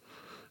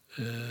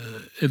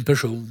en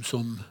person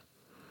som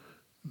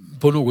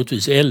på något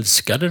vis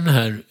älskade den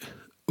här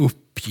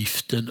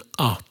uppgiften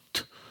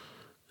att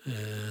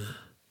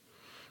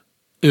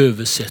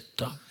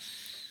översätta,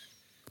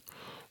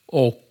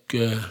 och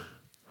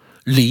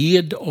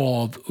led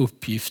av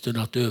uppgiften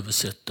att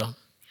översätta.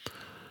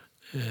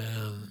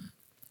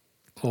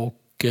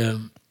 Och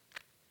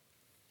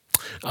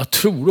jag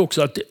tror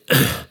också att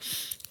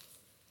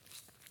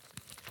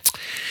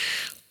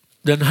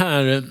den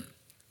här,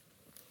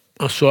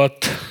 alltså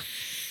att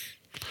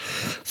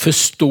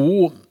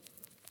förstå,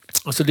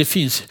 alltså det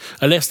finns,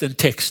 jag läste en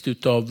text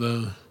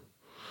utav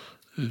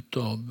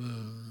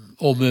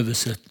om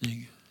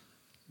översättning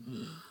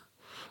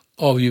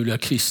av Julia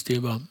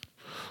Kristeva.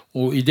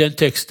 Och i den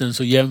texten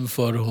så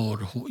jämför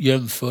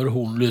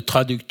hon le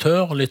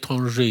traducteur,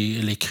 l'étranger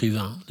et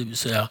l'écrivain, det vill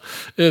säga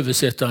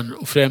översättaren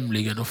och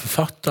främlingen och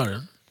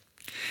författaren.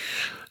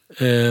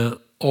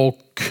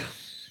 Och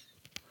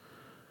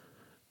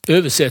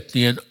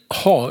översättningen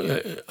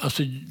har,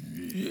 alltså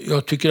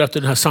jag tycker att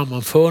den här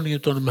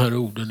sammanförningen av de här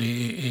orden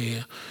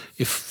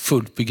är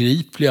fullt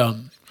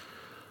begripliga.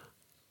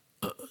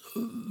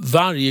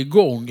 Varje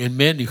gång en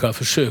människa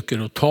försöker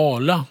att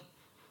tala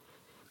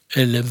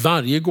eller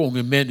varje gång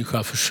en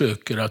människa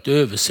försöker att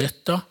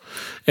översätta,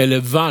 eller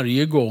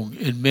varje gång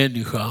en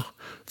människa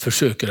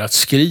försöker att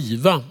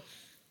skriva,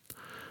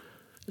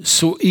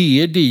 så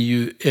är det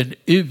ju en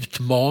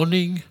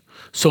utmaning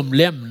som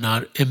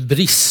lämnar en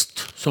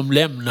brist, som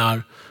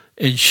lämnar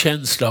en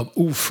känsla av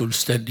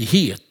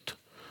ofullständighet.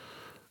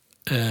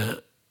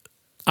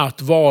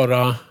 Att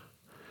vara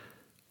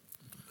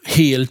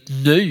helt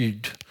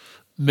nöjd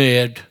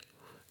med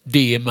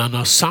det man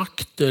har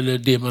sagt eller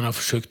det man har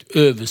försökt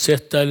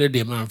översätta eller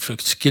det man har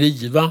försökt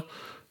skriva,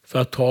 för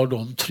att ta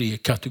de 3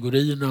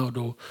 kategorierna. Och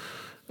då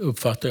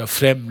uppfattar jag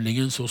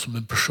främlingen så som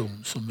en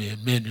person som är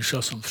en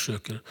människa som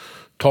försöker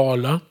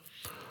tala,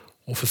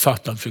 och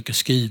författaren försöker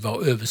skriva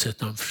och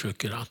översättaren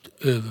försöker att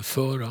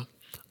överföra,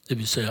 det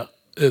vill säga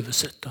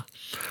översätta.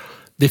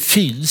 Det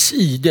finns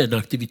i den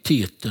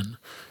aktiviteten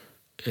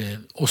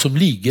och som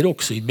ligger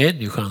också i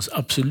människans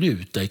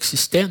absoluta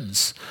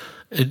existens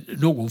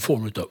någon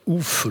form av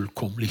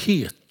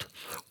ofullkomlighet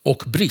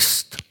och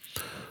brist.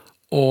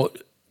 Och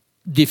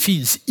det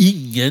finns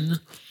ingen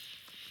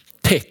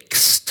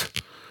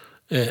text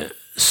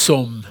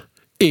som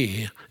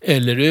är,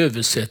 eller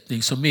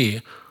översättning som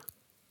är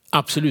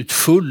absolut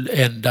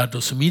fulländad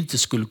och som inte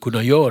skulle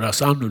kunna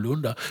göras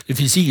annorlunda. Det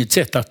finns inget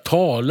sätt att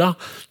tala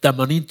där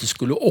man inte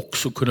skulle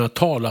också kunna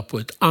tala på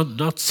ett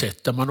annat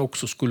sätt, där man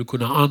också skulle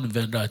kunna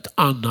använda ett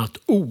annat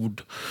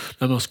ord,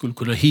 där man skulle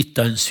kunna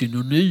hitta en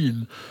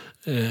synonym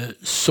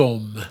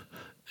som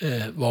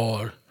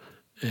var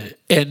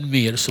än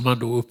mer som man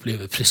då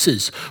upplever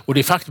precis. Och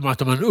det faktum att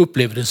man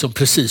upplever den som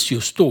precis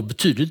just då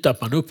betyder inte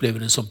att man upplever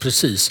den som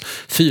precis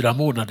 4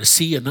 månader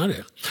senare.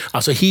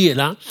 Alltså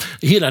hela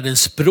den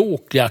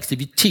språkliga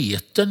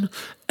aktiviteten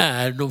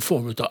är någon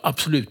form av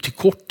absolut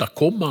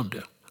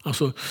tillkortakommande.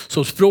 Alltså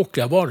som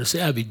språkliga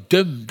varelser är vi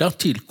dömda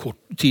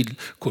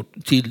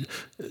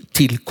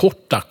till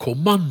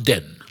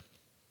kortakommanden.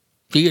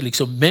 Det är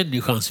liksom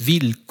människans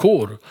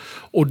villkor,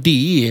 och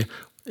det är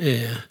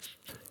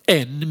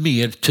än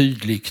mer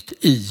tydligt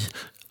i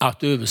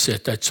att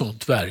översätta ett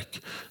sådant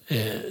verk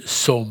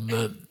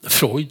som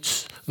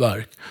Freuds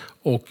verk.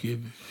 Och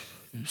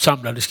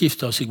samlade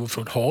skrifter av Sigmund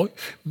Freud har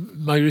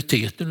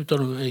majoriteten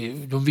av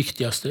de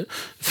viktigaste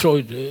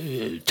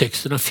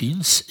Freud-texterna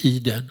finns i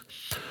den.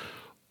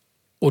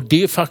 Och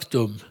det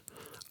faktum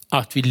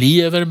att vi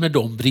lever med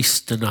de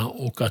bristerna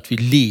och att vi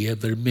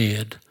lever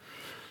med,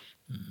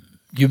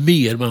 ju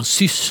mer man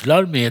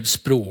sysslar med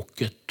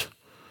språket,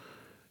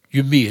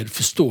 ju mer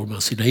förstår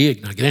man sina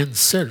egna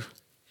gränser.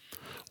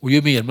 Och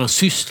ju mer man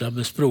sysslar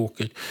med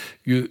språket,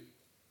 ju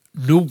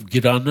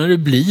noggrannare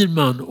blir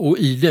man, och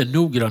i den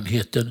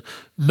noggrannheten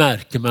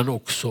märker man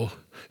också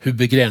hur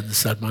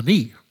begränsad man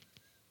är.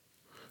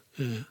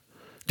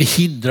 Det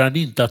hindrar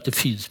inte att det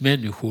finns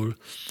människor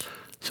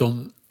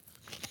som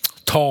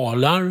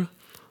talar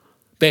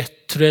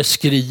bättre,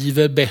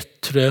 skriver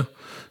bättre,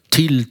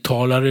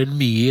 tilltalar en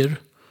mer,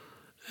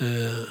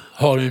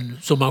 har en,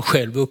 som man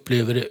själv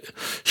upplever det,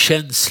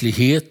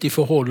 känslighet i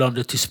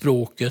förhållande till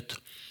språket.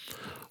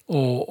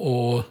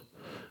 Och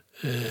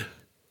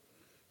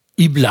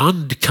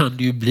ibland kan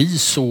det ju bli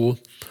så,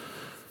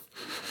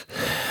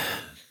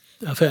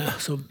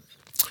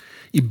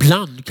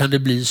 ibland kan det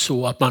bli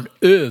så att man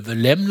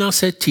överlämnar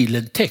sig till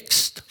en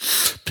text,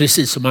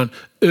 precis som man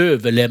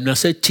överlämnar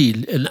sig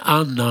till en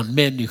annan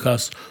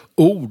människas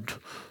ord,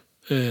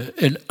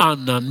 en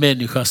annan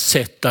människas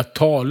sätt att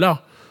tala.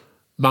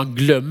 Man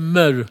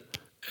glömmer,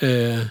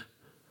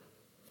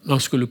 man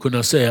skulle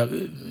kunna säga,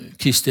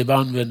 Kristev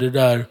använder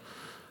där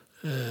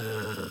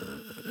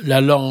la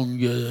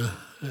langue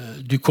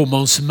du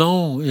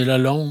commencement et la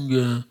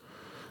langue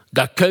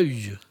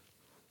d'accueil.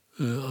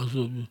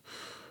 Alltså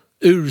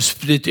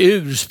det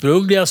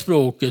ursprungliga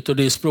språket och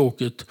det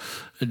språket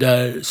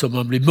där som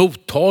man blir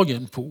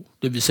mottagen på,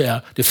 det vill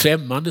säga det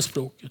främmande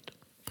språket.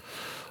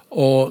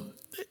 Och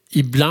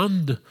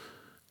ibland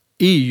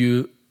är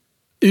ju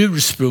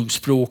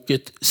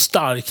ursprungsspråket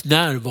starkt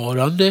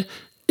närvarande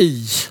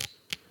i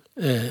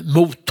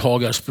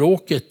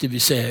mottagarspråket, det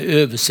vill säga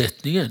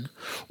översättningen.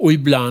 Och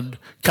ibland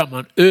kan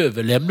man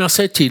överlämna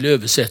sig till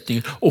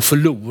översättningen och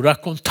förlora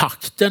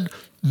kontakten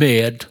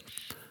med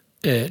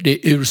det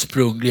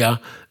ursprungliga,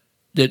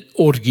 den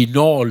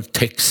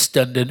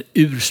originaltexten, den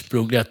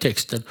ursprungliga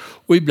texten.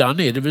 Och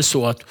ibland är det väl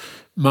så att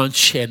man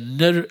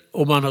känner,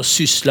 om man har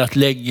sysslat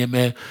länge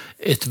med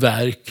ett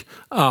verk,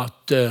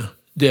 att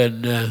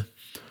den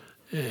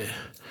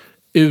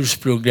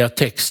ursprungliga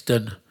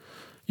texten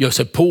gör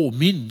sig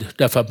påmind,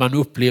 därför att man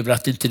upplever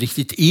att det inte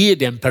riktigt är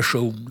den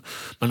person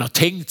man har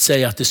tänkt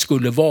sig att det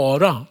skulle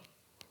vara.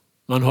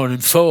 Man har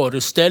en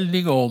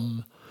föreställning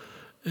om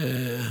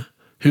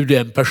hur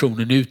den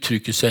personen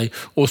uttrycker sig,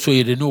 och så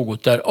är det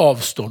något där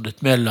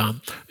avståndet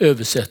mellan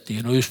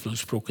översättningen och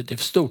ursprungsspråket är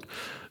för stort.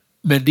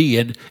 Men det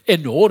är en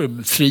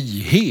enorm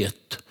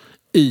frihet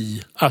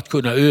i att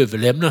kunna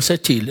överlämna sig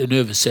till en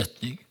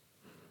översättning.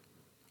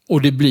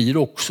 Och det blir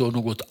också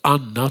något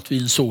annat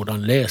vid en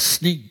sådan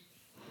läsning.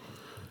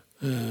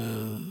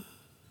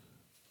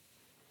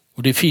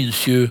 Och det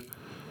finns ju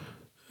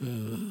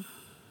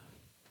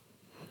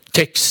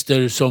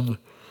texter som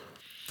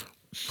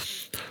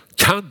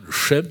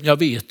kanske, jag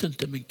vet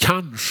inte, men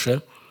kanske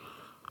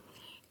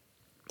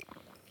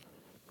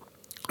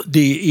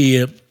det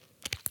är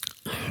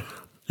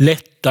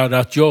lättare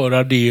att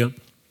göra det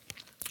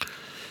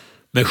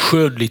med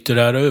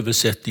skönlitterära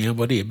översättningar än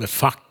vad det är med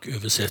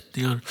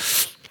facköversättningar.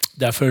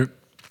 Därför,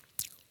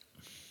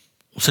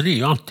 och sen är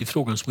ju alltid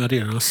frågan som jag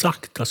redan har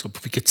sagt, alltså på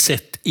vilket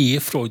sätt är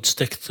Freuds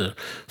texter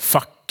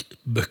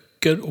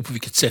fackböcker och på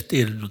vilket sätt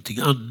är det någonting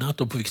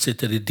annat och på vilket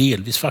sätt är det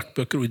delvis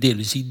fackböcker och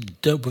delvis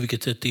inte och på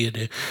vilket sätt är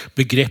det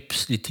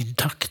begreppsligt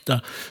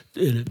intakta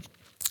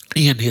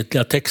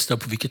enhetliga texter,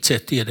 på vilket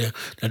sätt är det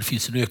där det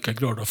finns en ökad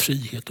grad av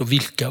frihet och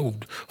vilka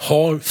ord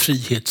har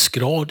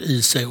frihetsgrad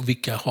i sig och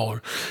vilka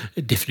har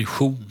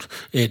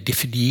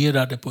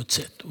definierade på ett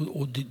sätt.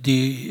 Och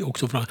det är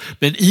också bra.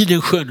 Men i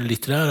den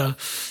skönlitterära,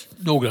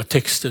 några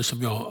texter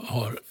som jag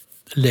har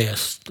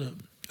läst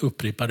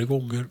upprepade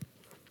gånger,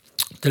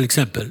 till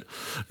exempel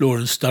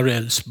Lawrence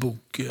Darrells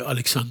bok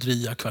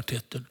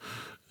Alexandria-kvartetten.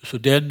 Så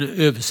den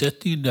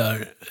översättningen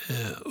där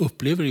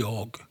upplever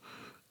jag,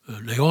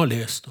 när jag har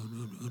läst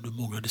under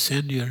många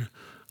decennier,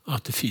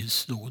 att det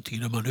finns någonting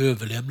när man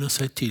överlämnar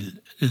sig till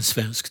en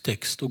svensk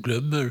text och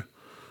glömmer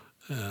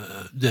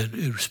den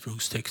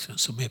ursprungstexten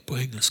som är på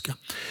engelska.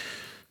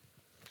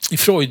 I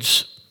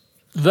Freuds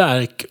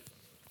verk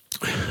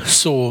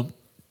så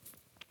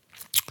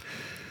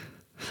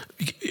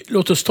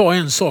låt oss ta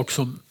en sak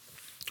som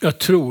jag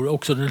tror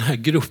också den här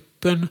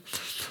gruppen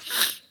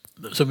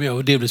som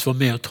jag delvis var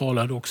med och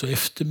talade också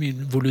efter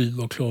min volym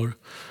var klar.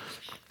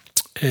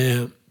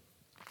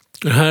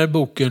 Den här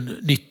boken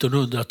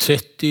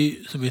 1930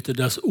 som heter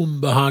Das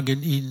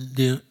Unbehagen in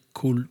der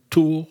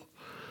Kultur.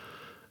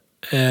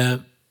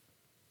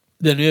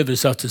 Den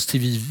översattes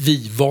till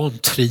vi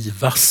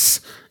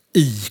vantrivas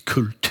i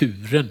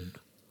kulturen.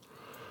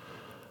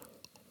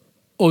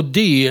 Och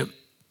det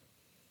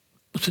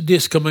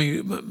ska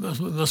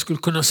man skulle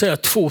kunna säga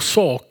två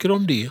saker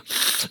om det.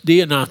 Det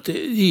ena att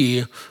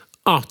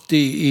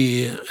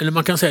det är eller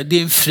man kan säga att det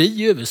är en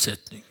fri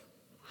översättning.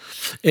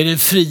 Är det en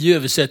fri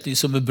översättning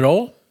som är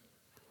bra?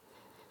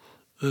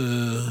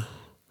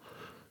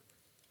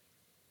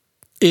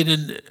 Är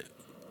den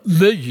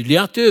möjlig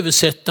att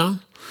översätta?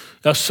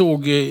 Jag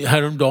såg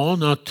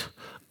häromdagen att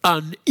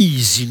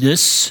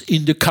uneasiness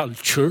in the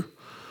culture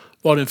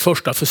var det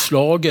första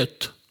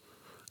förslaget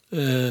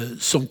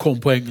som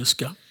kom på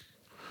engelska.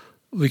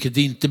 Vilket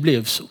inte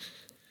blev så.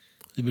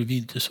 Det blev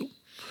inte så.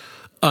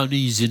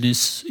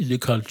 Uneasiness in the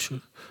culture.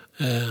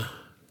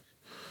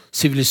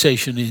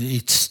 Civilization in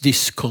its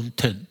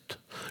discontent.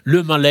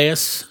 Le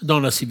malaise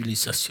dans la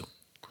civilisation.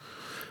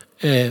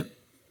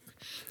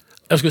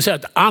 Jag skulle säga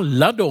att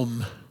alla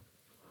de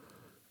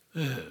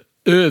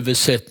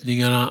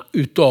översättningarna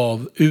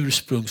utav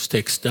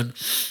ursprungstexten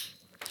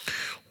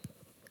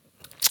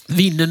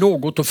vinner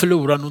något och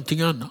förlorar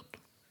någonting annat.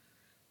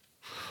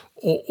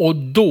 Och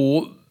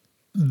då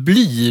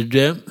blir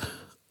det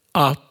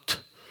att,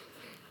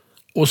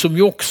 och som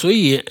ju också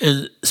är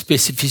en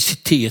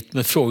specificitet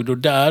med Freud, och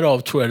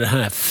därav tror jag det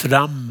här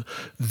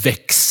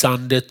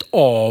framväxandet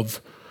av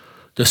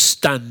the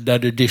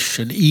standard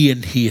edition,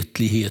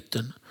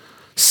 enhetligheten,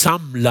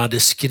 samlade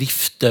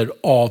skrifter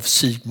av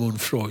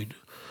Sigmund Freud,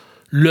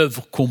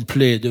 l'œuvre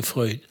complète de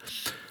Freud.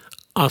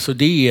 Alltså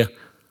det är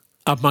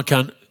att man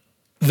kan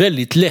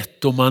väldigt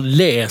lätt om man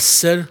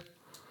läser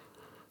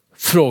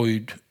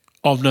Freud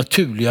av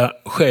naturliga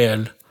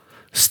skäl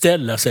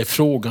ställa sig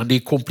frågan, det är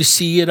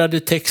komplicerade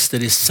texter,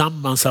 det är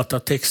sammansatta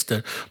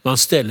texter, man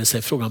ställer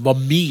sig frågan,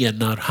 vad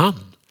menar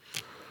han?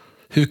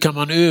 Hur kan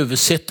man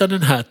översätta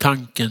den här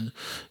tanken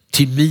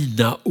till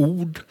mina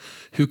ord?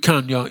 Hur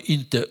kan jag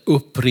inte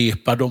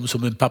upprepa dem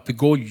som en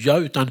papegoja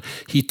utan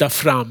hitta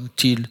fram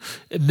till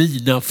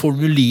mina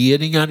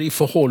formuleringar i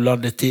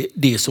förhållande till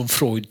det som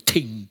Freud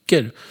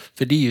tänker?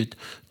 För det är ju ett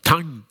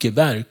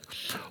tankeverk.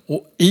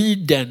 Och i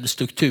den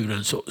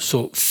strukturen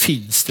så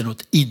finns det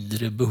något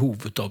inre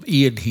behov av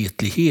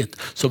enhetlighet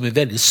som är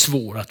väldigt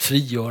svår att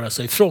frigöra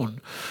sig från.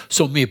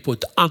 Som är på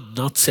ett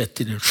annat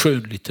sätt i den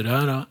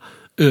skönlitterära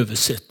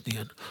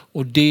översättningen.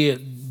 Och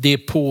det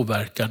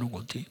påverkar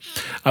någonting.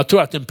 Jag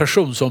tror att en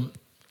person som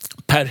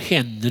Per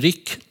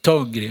Henrik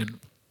Törngren,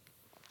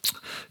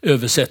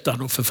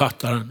 översättaren och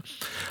författaren,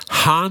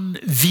 han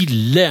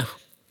ville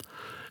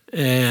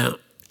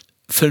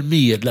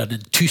förmedla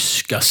den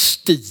tyska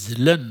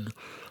stilen.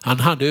 Han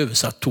hade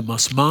översatt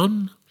Thomas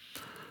Mann,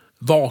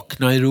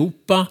 Vakna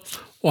Europa,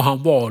 och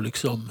han var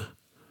liksom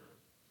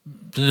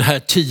den här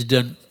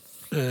tiden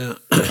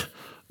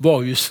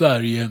var ju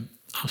Sverige,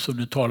 alltså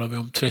nu talar vi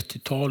om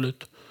 30-talet,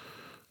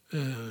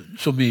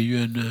 som är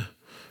ju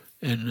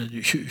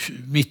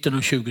mitten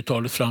av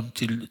 20-talet fram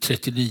till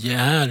 39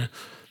 är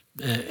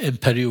en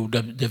period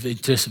där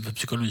intresset för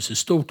psykoanalys är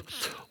stort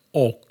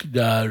och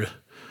där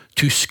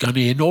tyskan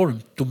är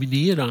enormt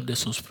dominerande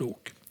som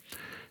språk.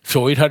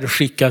 Freud hade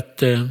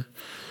skickat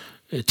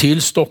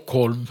till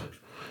Stockholm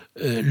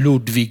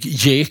Ludwig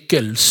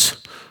Jekels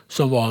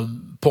som var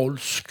en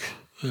polsk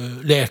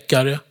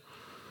läkare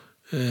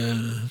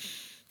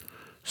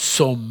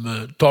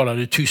som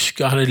talade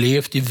tyska, hade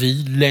levt i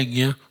Wien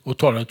länge och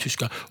talade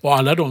tyska. Och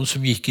alla de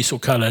som gick i så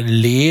kallade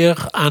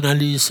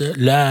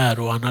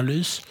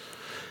läroanalys,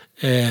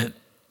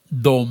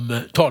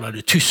 de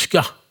talade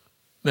tyska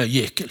med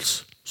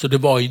Jekels. Så det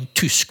var i en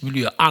tysk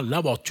miljö.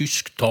 Alla var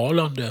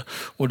tysktalande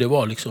och det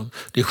var liksom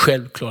det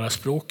självklara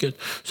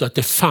språket. Så att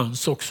det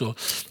fanns också,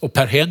 och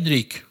Per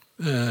Henrik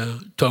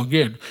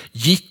Törngren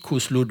gick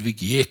hos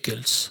Ludwig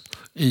Jekels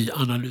i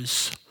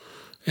analys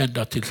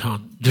ända till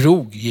han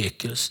drog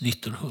Jekels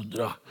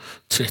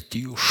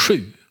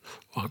 1937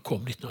 och han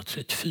kom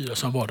 1934,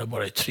 så han var där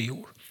bara i 3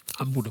 år.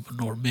 Han bodde på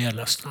Norr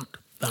Mälarstrand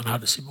där han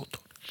hade sin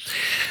mottagning.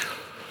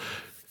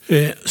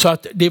 Så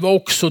att det var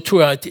också,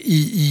 tror jag, att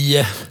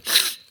i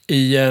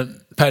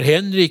Per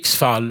Henriks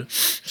fall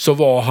så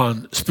var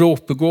han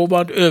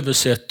språkbegåvad,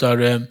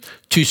 översättare,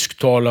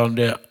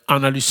 tysktalande,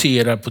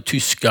 analyserad på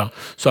tyska,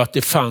 så att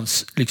det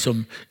fanns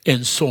liksom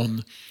en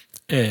sån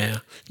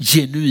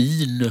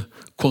genuin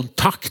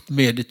kontakt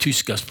med det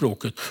tyska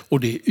språket, och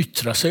det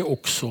yttrar sig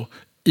också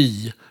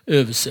i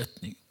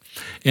översättning.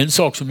 En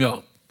sak som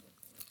jag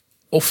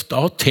ofta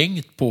har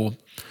tänkt på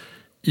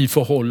i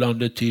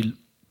förhållande till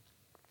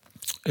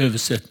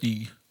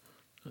översättning,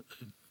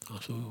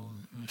 alltså,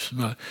 som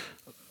jag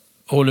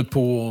håller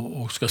på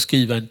och ska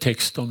skriva en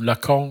text om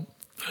Lacan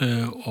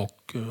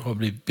och har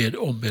blivit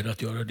ombedd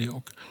att göra det,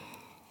 och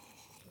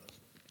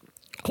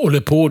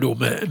håller på då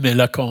med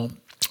Lacan,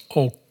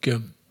 och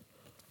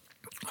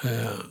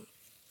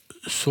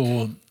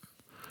så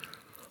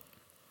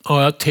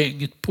har jag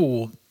tänkt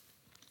på,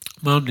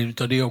 med anledning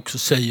av det jag också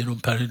säger om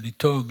Per Henrik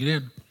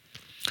Törngren,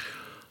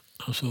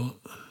 alltså,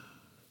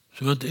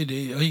 så jag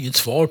har inget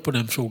svar på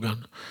den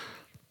frågan,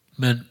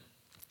 men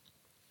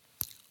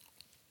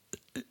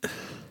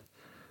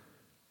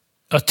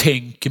jag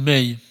tänker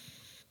mig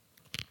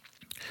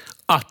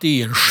att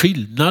det är en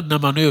skillnad när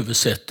man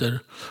översätter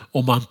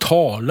om man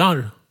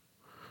talar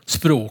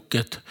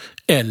språket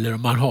eller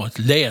om man har ett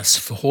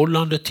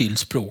läsförhållande till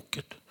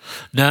språket.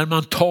 När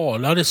man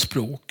talar ett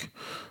språk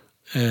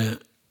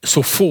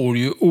så får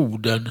ju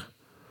orden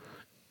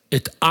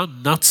ett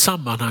annat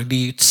sammanhang. Det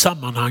är ett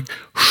sammanhang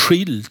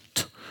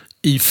skilt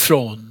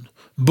ifrån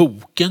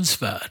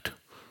bokens värld.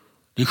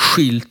 Det är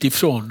skilt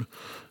ifrån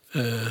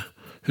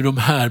hur de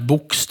här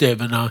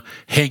bokstäverna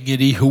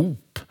hänger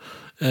ihop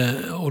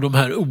och de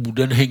här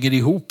orden hänger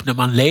ihop när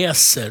man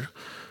läser.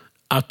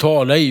 Att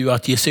tala är ju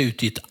att ge sig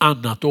ut i ett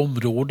annat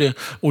område,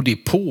 och det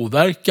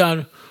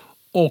påverkar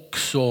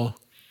också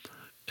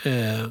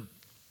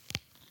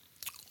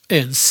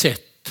en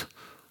sätt.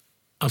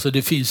 Alltså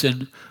det finns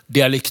en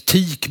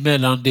dialektik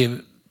mellan det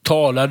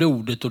talade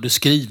ordet och det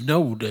skrivna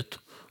ordet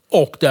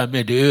och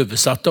därmed det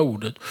översatta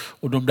ordet.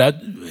 Och de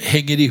där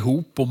hänger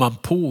ihop och man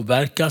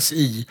påverkas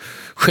i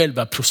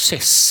själva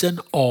processen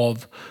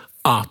av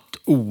att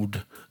ord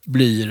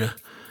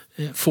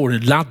får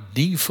en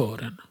laddning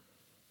för en.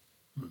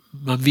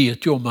 Man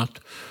vet ju om att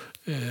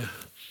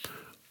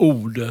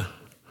ord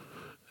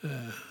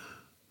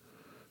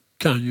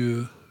kan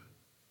ju,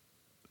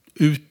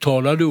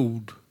 uttalade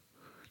ord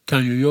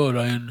kan ju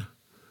göra en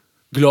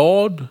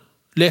glad,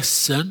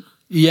 ledsen,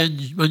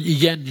 man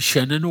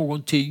igenkänner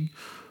någonting.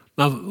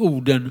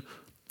 Orden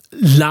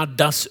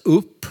laddas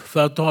upp,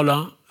 för att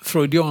tala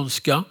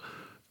freudianska,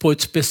 på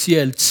ett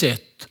speciellt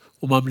sätt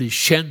och man blir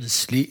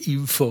känslig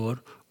inför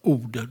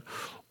orden.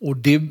 Och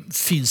det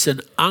finns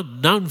en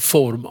annan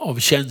form av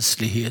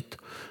känslighet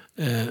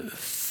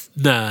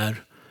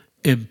när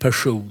en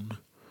person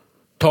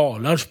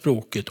talar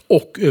språket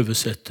och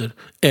översätter,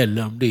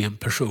 eller om det är en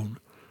person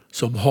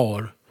som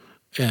har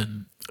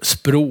en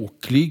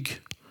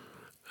språklig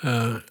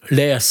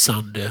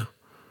läsande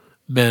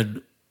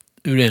men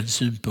ur en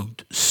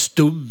synpunkt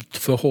stumt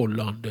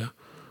förhållande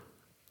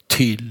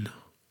till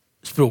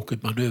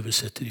språket man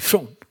översätter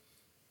ifrån.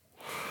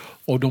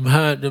 Och de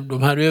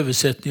här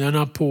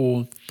översättningarna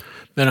på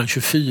mellan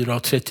 24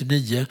 och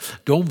 39,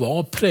 de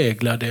var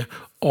präglade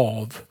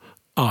av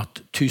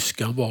att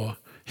tyskan var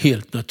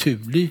helt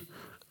naturlig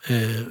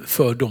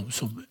för de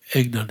som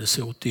ägnade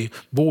sig åt det,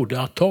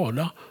 både att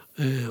tala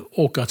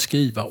och att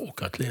skriva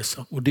och att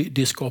läsa. Och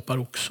det skapar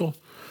också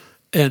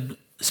en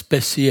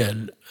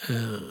speciell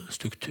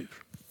struktur.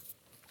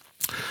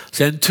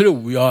 Sen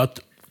tror jag att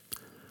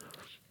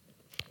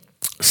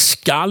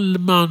skall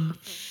man,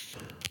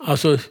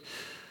 alltså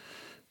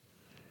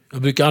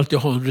jag brukar alltid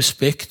ha en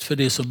respekt för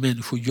det som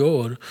människor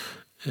gör.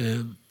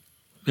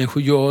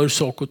 Människor gör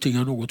saker och ting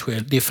av något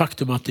skäl. Det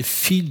faktum att det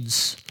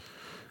finns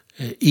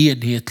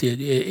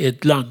enhetlighet.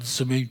 Ett land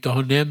som jag inte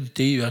har nämnt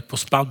är ju att på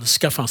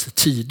spanska fanns det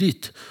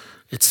tidigt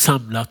ett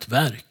samlat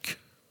verk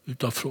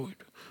utav Freud.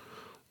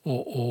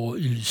 Och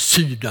i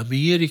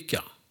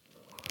Sydamerika,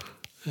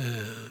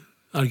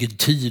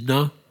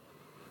 Argentina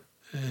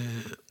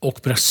och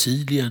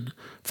Brasilien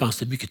fanns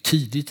det mycket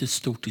tidigt ett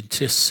stort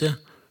intresse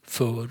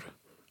för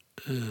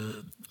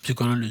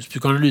psykoanalys.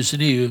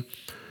 Psykoanalysen är ju,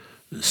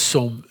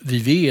 som vi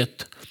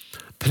vet,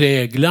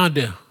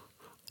 präglade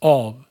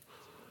av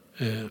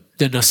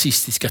den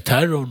nazistiska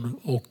terrorn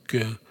och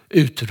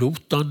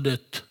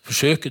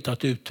försöket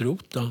att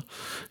utrota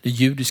den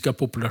judiska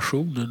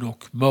populationen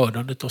och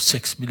mördandet av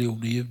 6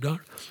 miljoner judar.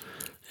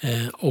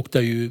 Och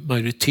där ju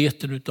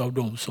majoriteten av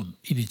de som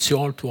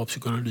initialt var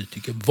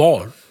psykoanalytiker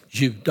var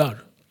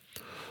judar.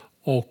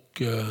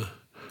 Och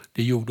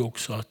det gjorde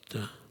också att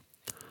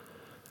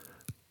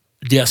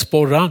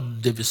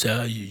diasporan, det vill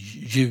säga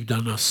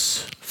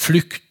judarnas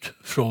flykt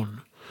från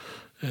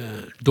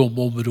de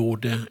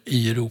områden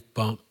i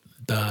Europa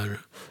där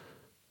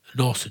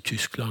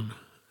Nazityskland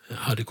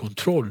hade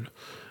kontroll,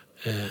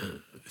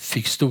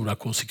 fick stora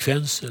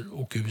konsekvenser,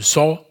 och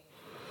USA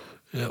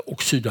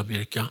och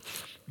Sydamerika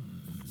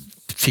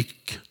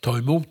fick ta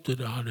emot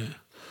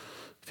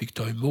fick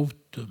ta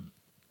emot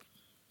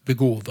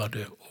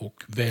begåvade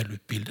och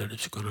välutbildade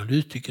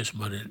psykoanalytiker som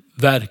hade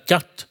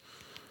verkat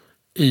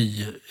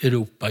i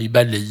Europa, i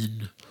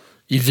Berlin,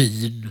 i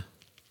Wien.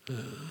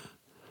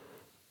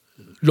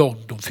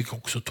 London fick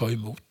också ta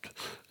emot.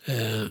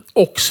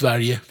 Och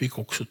Sverige fick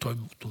också ta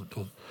emot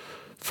de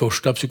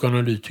första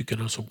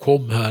psykoanalytikerna som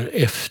kom här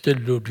efter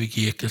Ludwig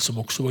Ekel, som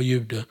också var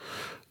jude.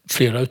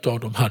 Flera av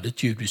dem hade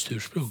ett judiskt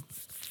ursprung.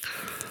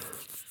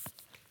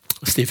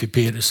 Steffi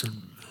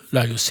Pedersen,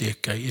 Lajos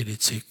Sekai,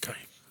 Edith Sekai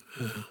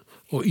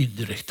och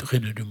indirekt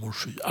René de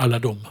Monchy. Alla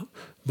de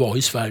var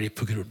i Sverige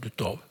på grund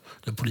av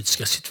den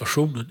politiska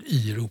situationen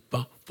i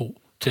Europa på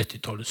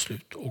 30-talets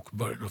slut och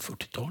början av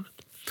 40-talet.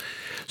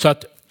 Så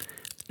att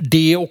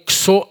det är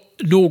också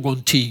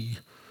någonting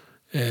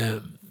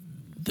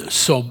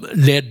som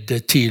ledde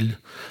till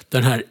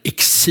den här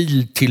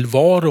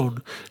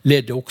exiltillvaron,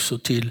 ledde också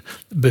till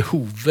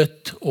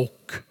behovet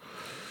och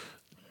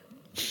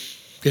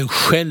den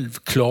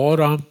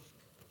självklara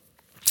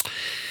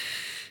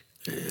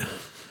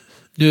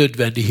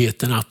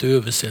nödvändigheten att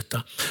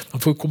översätta.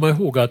 Man får komma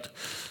ihåg att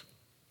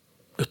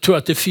jag tror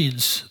att det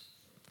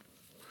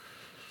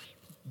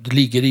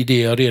ligger i det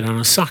jag redan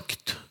har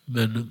sagt,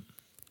 men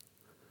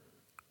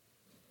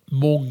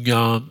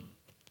många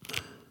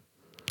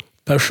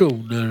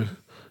personer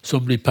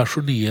som blir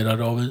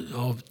passionerade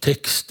av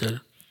texter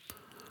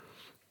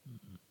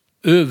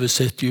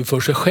översätter ju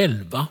för sig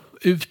själva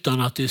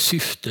utan att det är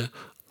syfte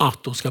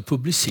att de ska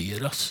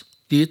publiceras.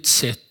 Det är ett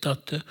sätt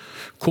att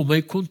komma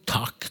i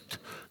kontakt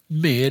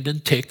med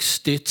en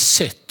text. Det är ett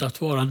sätt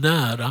att vara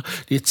nära.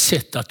 Det är ett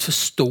sätt att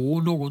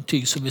förstå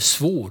någonting som är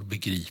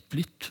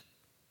svårbegripligt.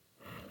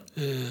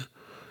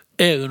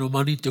 Även om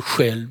man inte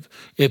själv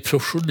är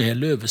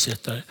professionell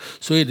översättare,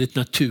 så är det ett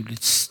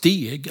naturligt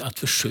steg att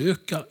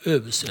försöka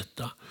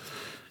översätta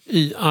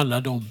i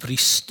alla de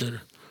brister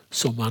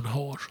som man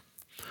har.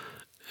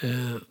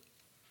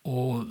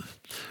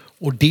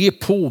 Och det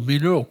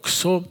påminner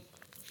också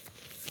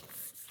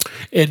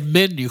en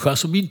människa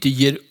som inte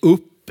ger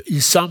upp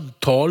i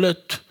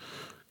samtalet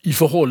i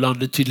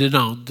förhållande till den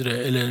andra,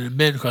 eller en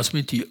människa som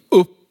inte ger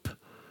upp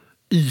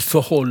i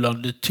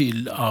förhållande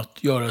till att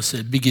göra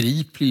sig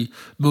begriplig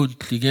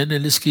muntligen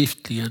eller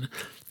skriftligen,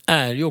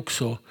 är ju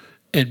också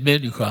en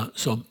människa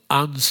som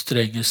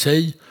anstränger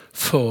sig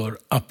för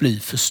att bli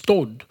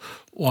förstådd.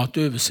 Och att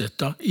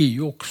översätta är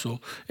ju också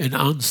en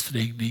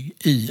ansträngning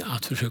i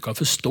att försöka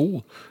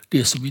förstå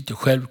det som inte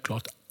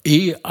självklart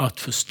är att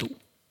förstå.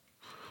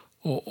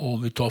 Och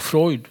om vi tar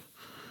Freud,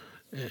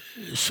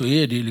 så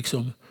är det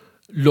liksom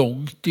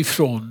långt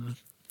ifrån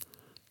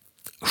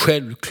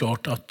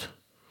självklart att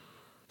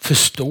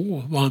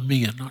förstå vad han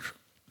menar,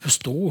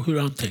 förstå hur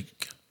han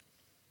tänker.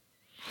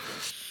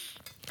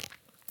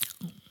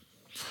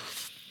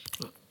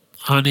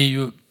 Han är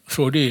ju,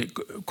 Freud är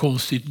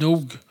konstigt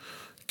nog,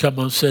 kan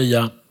man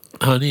säga,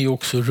 han är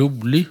också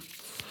rolig.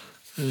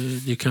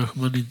 Det kanske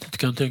man inte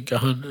kan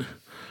tänka.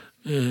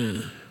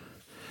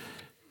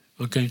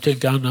 Man kan ju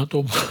tänka annat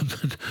om,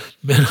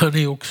 men han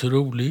är också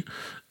rolig.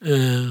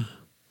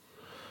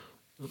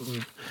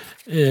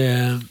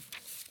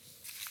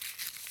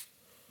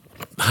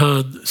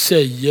 Han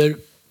säger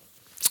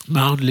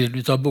med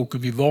anledning av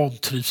boken Vi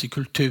vantrivs i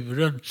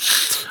kulturen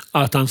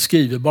att han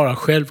skriver bara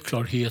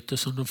självklarheter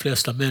som de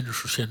flesta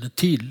människor känner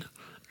till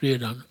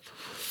redan.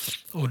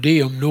 Och det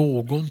är om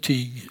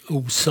någonting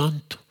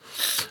osant.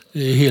 Det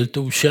är helt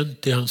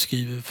okänt det han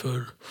skriver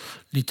för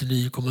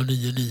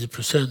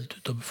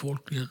 99,99% av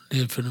befolkningen. Det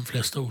är för de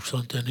flesta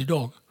osant än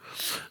idag.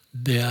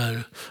 Det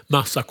är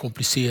massa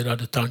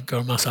komplicerade tankar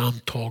och massa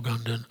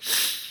antaganden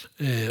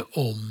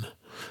om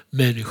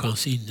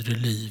människans inre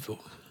liv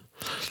och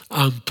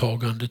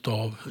antagandet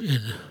av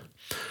en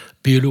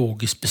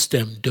biologiskt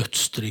bestämd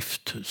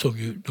dödsdrift som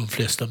ju de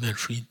flesta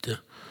människor inte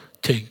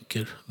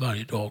tänker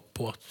varje dag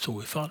på att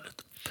så är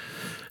fallet.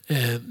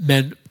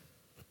 Men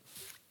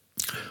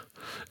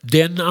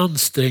den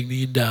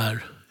ansträngningen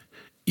där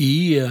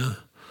är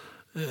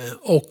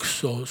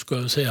också, ska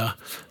jag säga,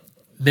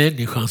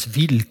 människans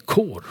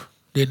villkor.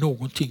 Det är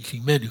någonting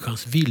kring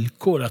människans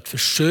villkor att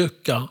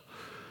försöka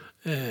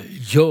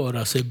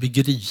göra sig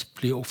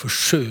begriplig och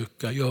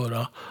försöka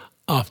göra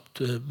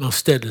att man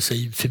ställer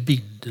sig i en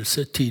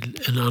förbindelse till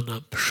en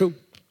annan person.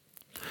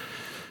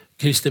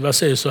 Kristeva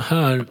säger så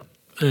här,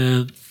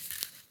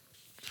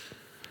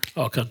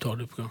 jag kan ta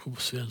det kanske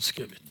på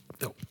svenska.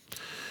 Ja.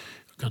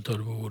 Jag kan ta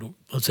det på ord.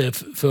 Man säger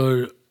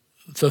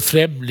för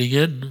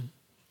främlingen,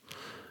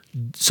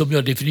 som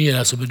jag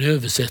definierar som en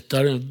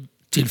översättare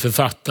till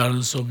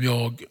författaren som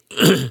jag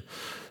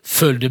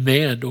följde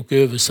med och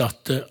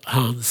översatte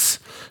hans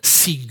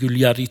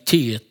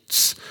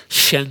singularitets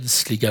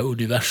känsliga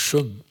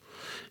universum,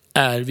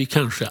 är vi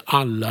kanske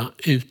alla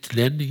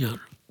utlänningar.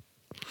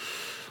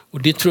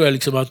 Och det tror jag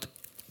liksom att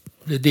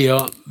det är det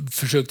jag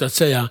försökt att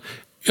säga.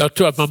 Jag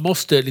tror att man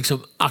måste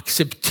liksom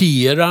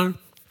acceptera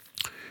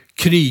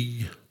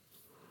kring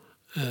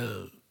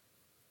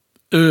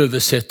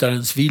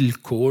översättarens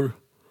villkor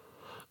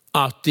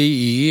att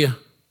det är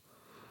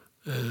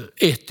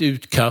ett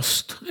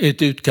utkast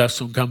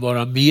som kan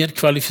vara mer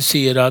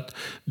kvalificerat,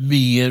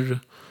 mer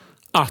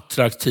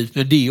attraktivt,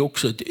 men det är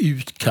också ett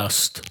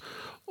utkast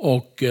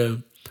och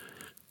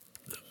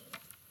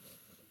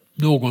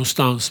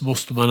någonstans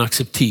måste man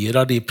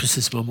acceptera det,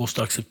 precis som man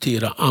måste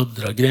acceptera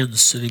andra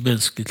gränser i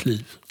mänskligt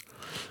liv.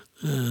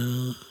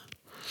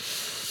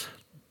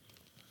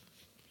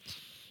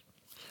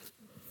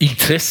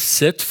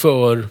 Intresset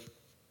för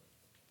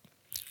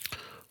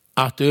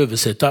att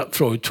översätta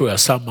Freud tror jag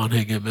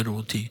sammanhänger med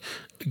någonting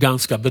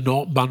ganska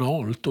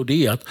banalt, och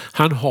det är att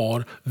han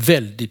har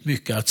väldigt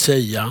mycket att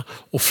säga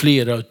och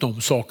flera av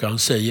de saker han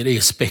säger är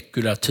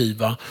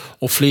spekulativa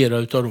och flera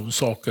av de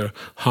saker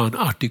han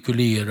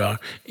artikulerar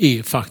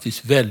är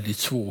faktiskt väldigt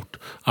svårt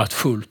att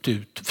fullt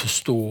ut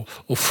förstå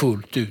och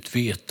fullt ut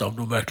veta om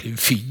de verkligen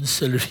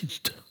finns eller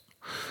inte.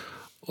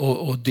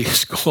 Och det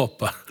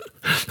skapar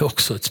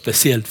också ett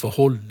speciellt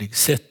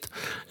förhållningssätt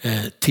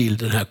till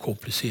den här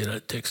komplicerade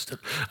texten.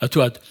 Jag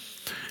tror att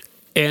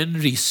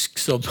en risk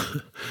som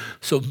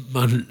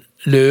man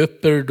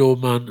löper då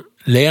man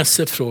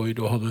läser Freud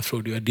och har med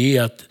Freud att göra, det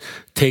är att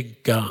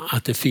tänka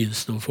att det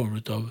finns någon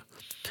form av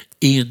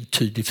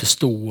entydig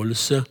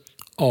förståelse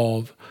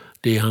av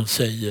det han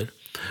säger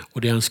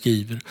och det han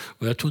skriver.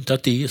 Och jag tror inte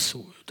att det är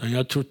så. Utan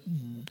jag tror att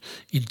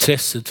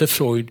intresset för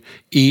Freud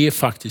är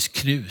faktiskt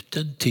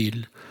knuten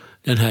till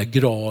den här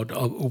grad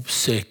av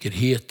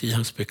osäkerhet i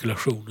hans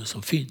spekulationer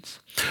som finns.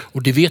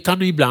 Och det vet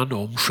han ibland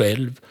om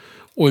själv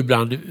och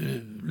ibland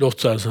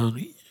låtsas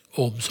han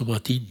om som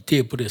att det inte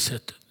är på det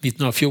sättet.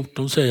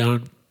 1914 säger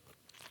han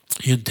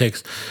i en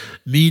text,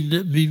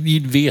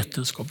 min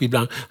vetenskap,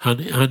 ibland,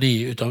 han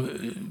är utav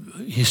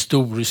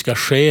historiska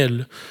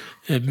skäl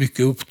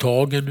mycket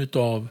upptagen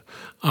utav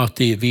att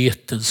det är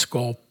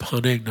vetenskap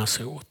han ägnar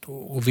sig åt.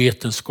 Och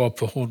vetenskap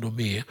för honom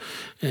är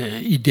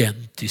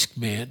identisk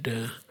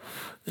med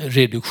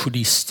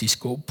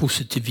reduktionistisk och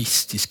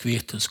positivistisk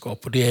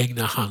vetenskap, och det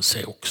ägnar han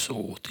sig också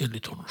åt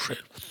enligt honom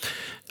själv.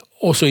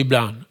 Och så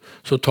ibland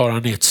så tar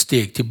han ett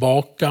steg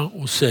tillbaka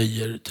och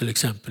säger till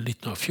exempel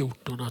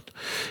 1914 att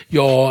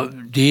ja,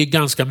 det är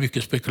ganska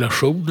mycket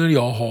spekulationer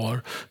jag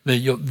har,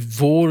 men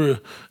vår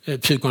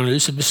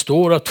psykoanalys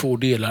består av två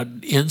delar,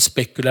 en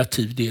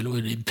spekulativ del och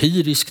en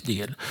empirisk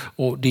del,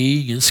 och det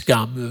är ingen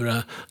skam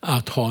över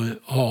att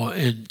ha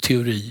en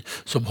teori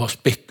som har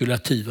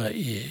spekulativa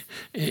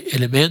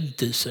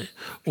element i sig,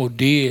 och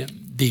det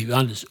är ju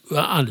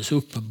alldeles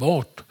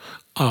uppenbart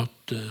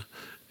att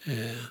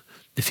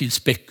det finns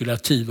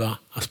spekulativa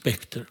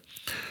aspekter.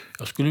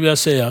 Jag skulle vilja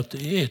säga att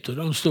det är ett av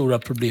de stora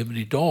problemen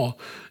idag,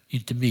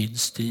 inte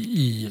minst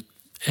i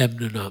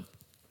ämnena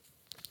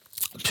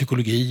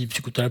psykologi,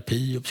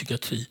 psykoterapi och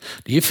psykiatri.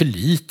 Det är för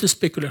lite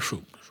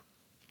spekulationer.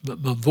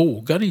 Man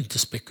vågar inte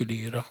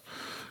spekulera,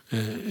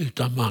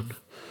 utan man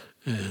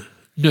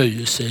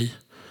nöjer sig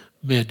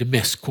med det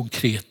mest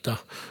konkreta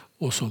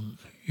och som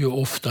ju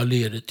ofta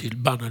leder till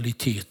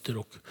banaliteter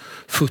och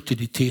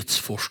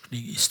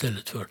futilitetsforskning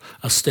istället för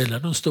att ställa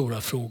de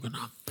stora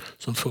frågorna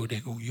som Freud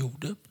en gång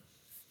gjorde.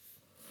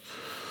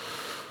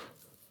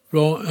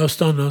 Bra, jag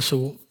stannar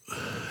så.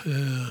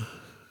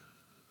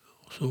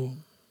 Så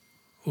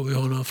får vi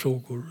ha några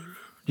frågor,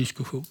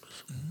 diskussioner.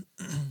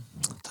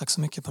 Tack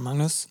så mycket, Per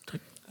Magnus.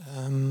 Tack.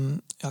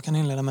 Jag kan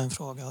inleda med en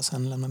fråga och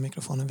sen lämna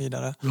mikrofonen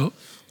vidare. Ja.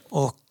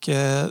 Och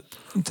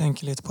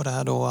tänker lite på det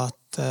här då att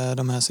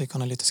de här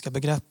psykoanalytiska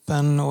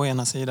begreppen å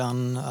ena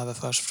sidan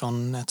överförs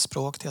från ett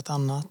språk till ett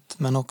annat,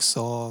 men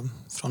också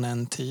från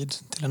en tid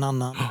till en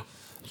annan.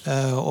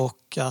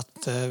 Och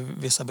att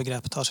vissa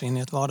begrepp tar sig in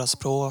i ett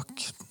vardagsspråk,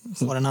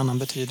 får en annan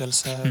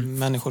betydelse.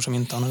 Människor som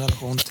inte har någon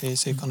relation till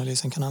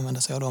psykoanalysen kan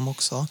använda sig av dem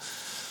också.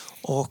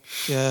 Och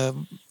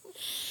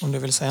om du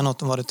vill säga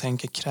något om vad du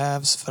tänker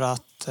krävs för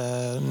att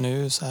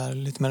nu så här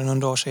lite mer än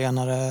 100 år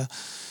senare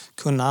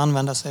kunna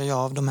använda sig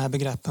av de här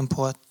begreppen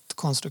på ett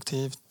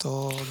konstruktivt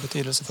och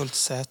betydelsefullt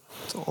sätt,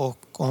 och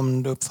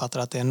om du uppfattar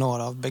att det är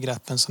några av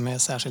begreppen som är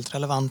särskilt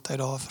relevanta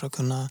idag för att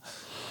kunna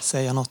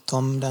säga något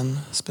om den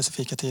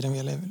specifika tiden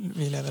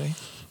vi lever i.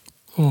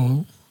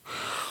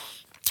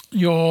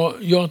 Ja,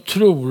 jag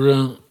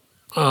tror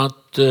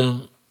att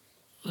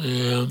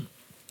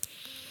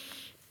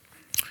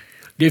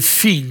det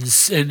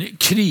finns en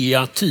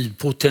kreativ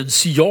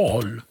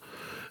potential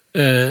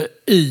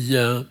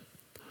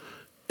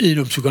i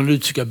de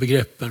psykoanalytiska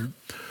begreppen.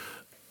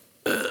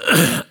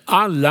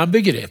 Alla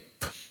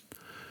begrepp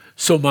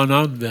som man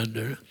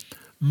använder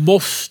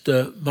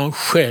måste man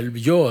själv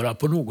göra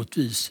på något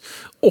vis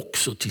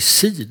också till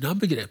sina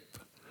begrepp.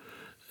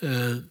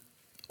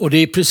 Och det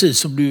är precis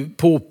som du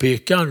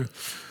påpekar.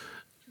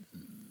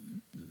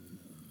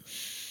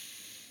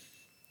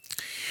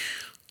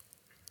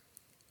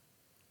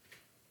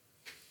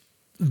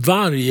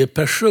 Varje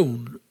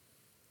person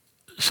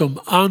som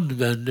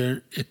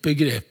använder ett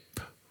begrepp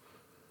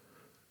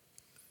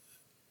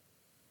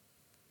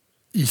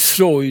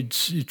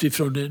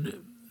utifrån den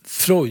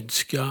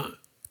freudska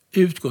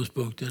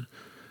utgångspunkten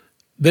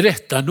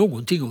berättar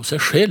någonting om sig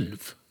själv,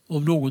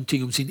 om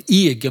någonting om sin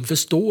egen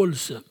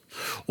förståelse.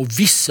 Och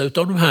vissa av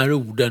de här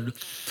orden,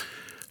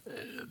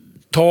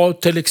 ta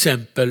till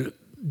exempel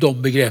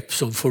de begrepp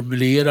som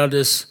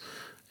formulerades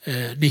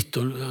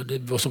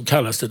vad som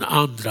kallas den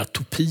andra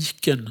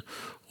topiken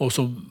och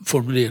som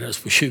formulerades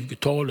på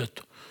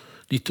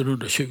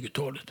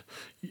 1920-talet.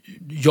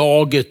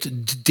 Jaget,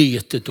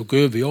 detet och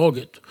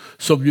överjaget,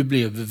 som ju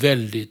blev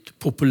väldigt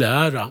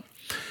populära.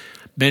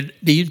 Men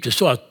det är ju inte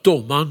så att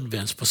de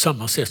används på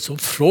samma sätt som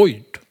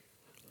Freud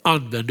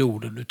använde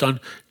orden, utan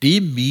det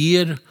är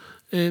mer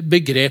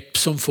begrepp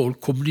som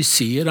folk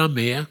kommunicerar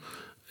med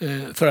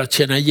för att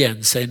känna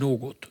igen sig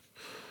något.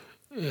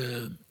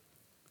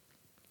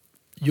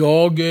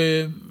 Jag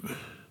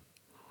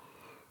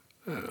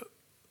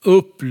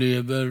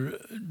upplever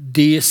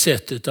det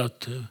sättet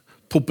att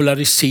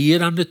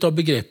populariserandet av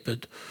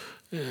begreppet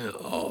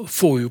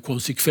får ju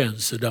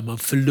konsekvenser där man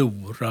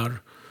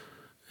förlorar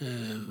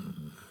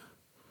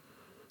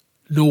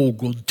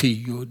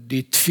någonting, och det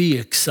är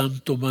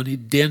tveksamt om man i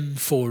den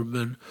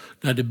formen,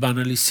 när det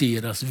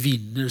banaliseras,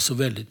 vinner så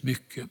väldigt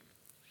mycket.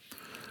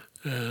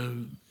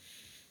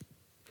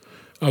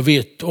 Jag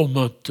vet om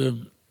att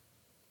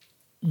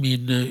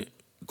min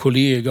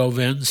kollega och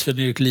vän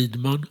Sven-Erik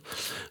Lidman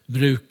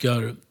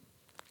brukar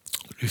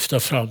lyfta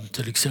fram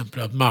till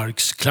exempel att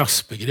Marx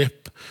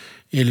klassbegrepp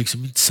är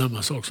liksom inte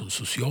samma sak som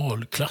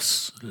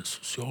socialklass eller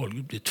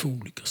socialgrupp. Det är två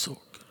olika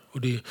saker.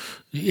 Och det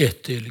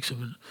ett är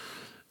liksom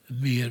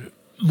en mer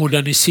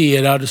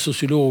moderniserad,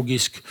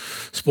 sociologisk,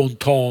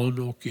 spontan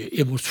och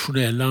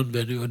emotionell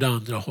användning, och det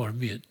andra har en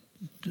mer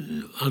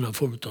annan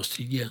form av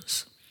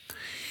stringens.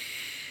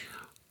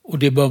 Och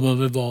det bör man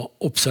väl vara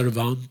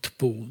observant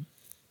på.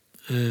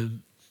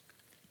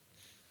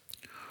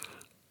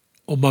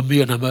 Om man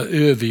menar med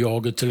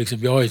överjaget till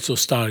exempel, jag har ett så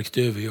starkt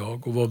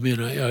överjag, och vad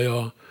menar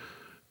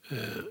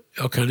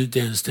jag kan inte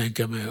ens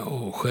tänka mig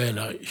att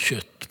stjäla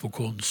kött på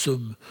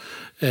Konsum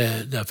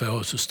därför jag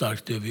har så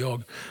starkt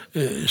överjag,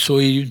 så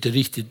är ju inte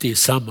riktigt det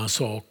samma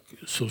sak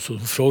så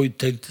som Freud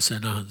tänkte sig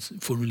när han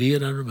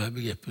formulerade de här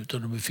begreppen,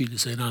 utan de befinner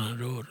sig i en annan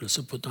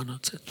rörelse på ett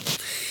annat sätt.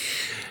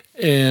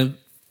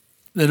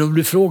 Men om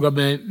du frågar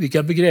mig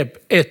vilka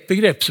begrepp, ett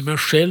begrepp som jag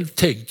själv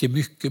tänker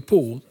mycket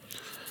på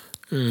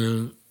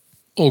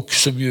och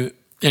som ju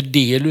en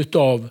del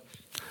av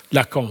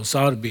Lacans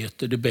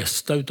arbete, det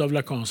bästa utav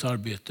Lacans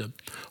arbete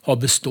har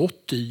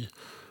bestått i,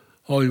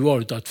 har ju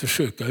varit att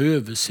försöka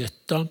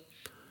översätta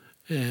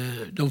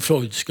de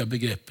freudska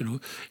begreppen.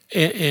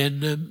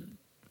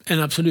 En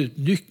absolut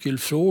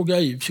nyckelfråga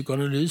i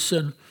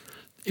psykoanalysen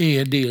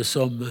är det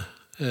som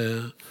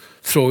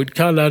Freud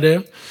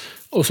kallade,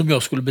 och som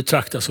jag skulle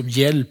betrakta som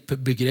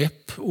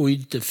hjälpbegrepp och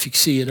inte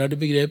fixerade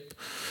begrepp,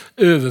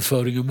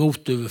 överföring och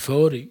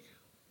motöverföring.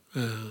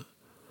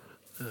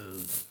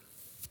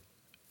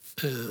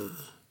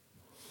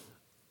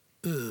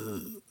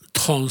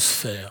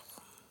 Transfer,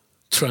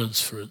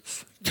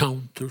 transference,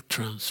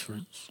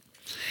 countertransference.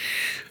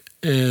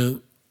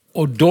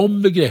 Och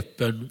de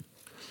begreppen,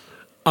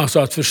 alltså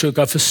att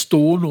försöka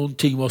förstå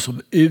någonting, vad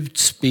som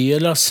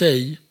utspelar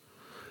sig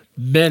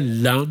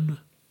mellan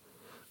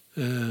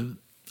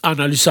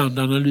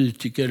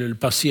analytiker eller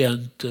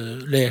patient,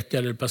 läkare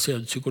eller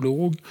patient,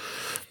 psykolog,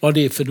 vad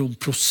det är för någon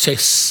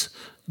process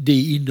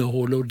det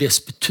innehåller och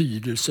dess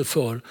betydelse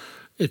för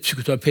ett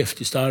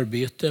psykoterapeutiskt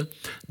arbete,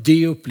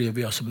 det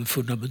upplever jag som en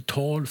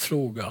fundamental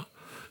fråga.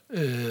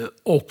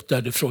 Och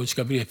där det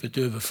freudska begreppet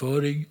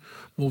överföring,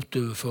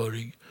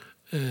 motöverföring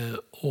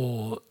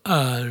och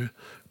är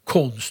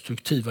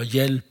konstruktiva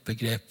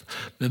hjälpbegrepp.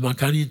 Men man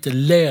kan inte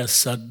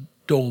läsa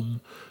de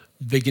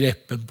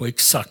begreppen på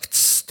exakt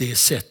det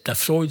sätt där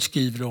Freud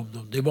skriver om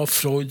dem. Det var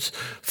Freuds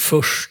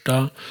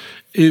första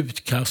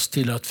utkast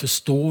till att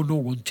förstå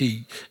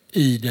någonting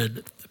i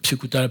den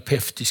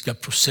psykoterapeutiska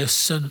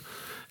processen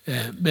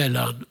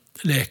mellan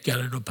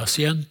läkaren och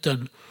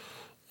patienten.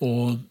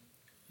 Och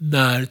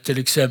när till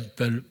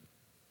exempel,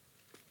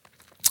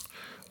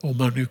 om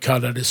man nu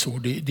kallar det så,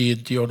 det är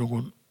inte jag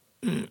någon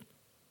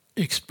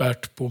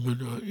expert på,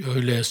 men jag har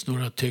ju läst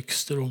några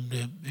texter om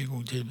det en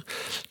gång till.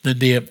 Men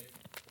det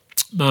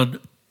man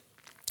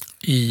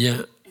i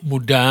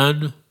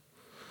modern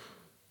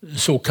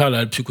så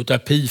kallad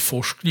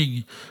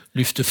psykoterapiforskning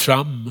lyfter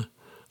fram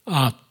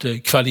att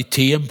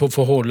kvaliteten på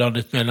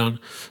förhållandet mellan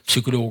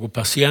psykolog och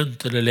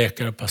patient eller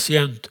läkare och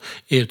patient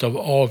är av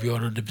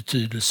avgörande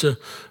betydelse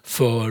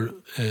för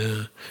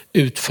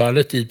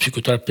utfallet i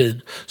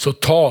psykoterapin, så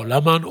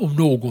talar man om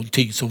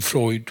någonting som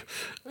Freud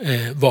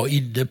var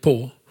inne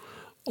på.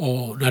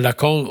 Och när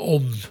Lacan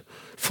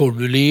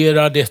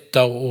omformulerar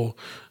detta och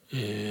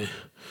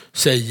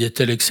säger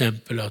till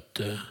exempel att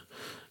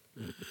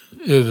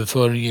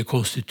överföring är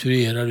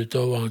konstituerad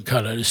av vad han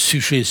kallar det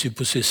sujet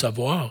supposé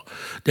savoir,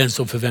 den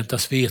som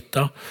förväntas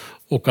veta,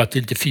 och att det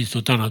inte finns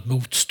något annat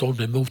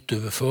motstånd än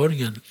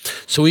motöverföringen,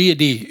 så är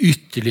det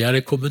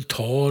ytterligare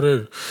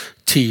kommentarer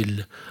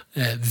till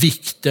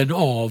vikten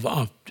av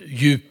att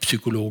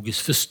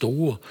djuppsykologiskt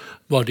förstå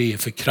vad det är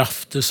för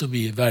krafter som är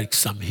i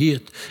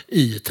verksamhet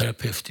i ett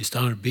terapeutiskt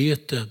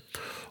arbete.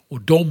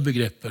 Och de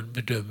begreppen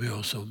bedömer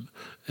jag som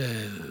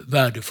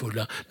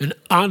värdefulla. Men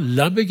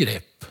alla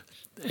begrepp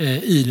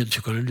i den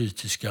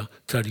psykoanalytiska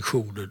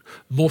traditionen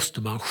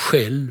måste man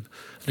själv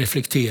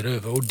reflektera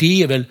över. Och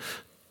det är väl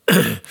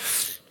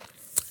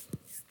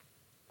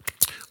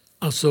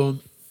alltså,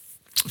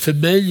 för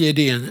mig är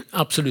det en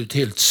absolut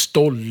helt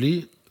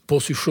stollig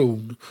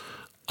position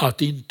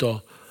att inte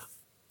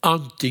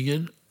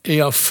antingen är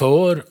jag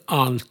för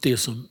allt det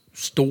som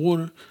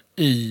står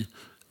i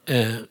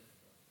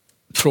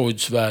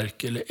Freuds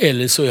verk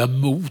eller så är jag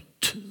mot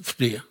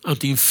det.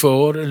 Antingen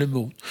för eller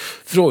mot.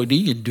 Freud är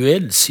ingen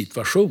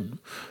duellsituation.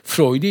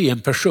 Freud är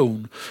en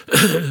person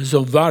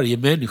som varje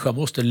människa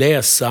måste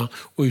läsa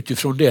och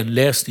utifrån den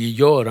läsningen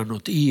göra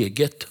något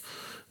eget.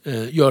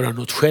 Göra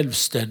något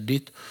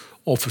självständigt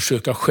och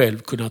försöka själv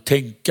kunna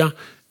tänka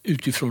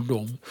utifrån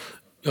dem.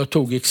 Jag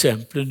tog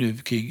exempel nu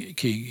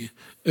kring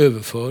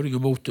överföring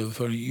och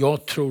motöverföring.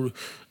 Jag tror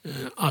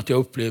att jag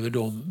upplever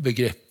de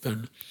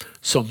begreppen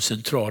som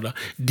centrala.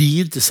 Det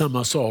är inte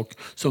samma sak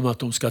som att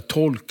de ska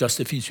tolkas.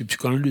 Det finns ju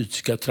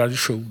psykoanalytiska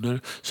traditioner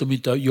som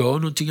inte gör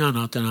någonting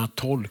annat än att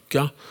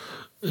tolka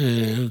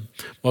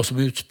vad som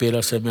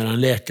utspelar sig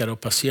mellan läkare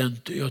och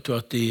patient. Jag tror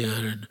att det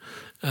är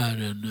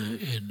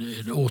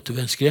en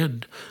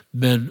återvändsgränd.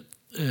 Men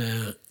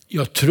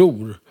jag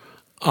tror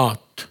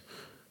att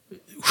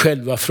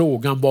själva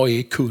frågan vad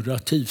är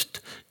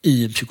kurativt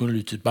i en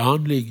psykoanalytisk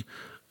behandling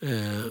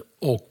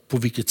och på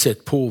vilket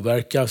sätt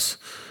påverkas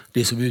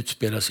det som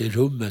utspelar sig i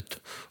rummet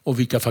och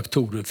vilka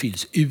faktorer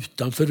finns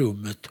utanför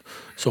rummet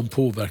som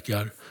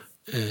påverkar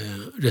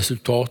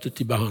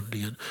resultatet i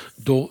behandlingen.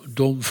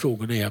 De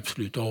frågorna är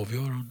absolut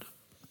avgörande.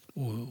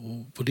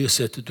 Och på det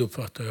sättet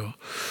uppfattar jag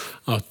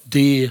att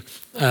det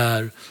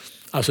är,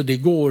 alltså det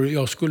går,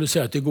 jag skulle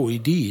säga att det går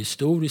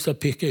idéhistoriskt att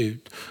peka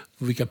ut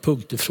på vilka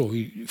punkter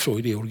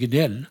Freud är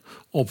originell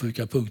och på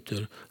vilka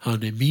punkter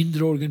han är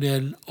mindre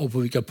originell och på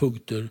vilka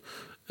punkter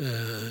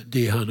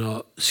det han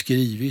har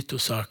skrivit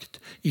och sagt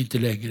inte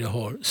längre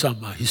har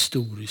samma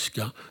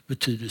historiska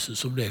betydelse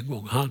som det en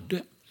gång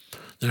hade.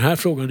 Den här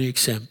frågan är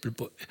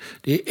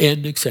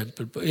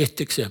ett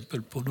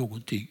exempel på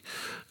någonting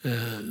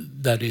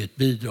där det är ett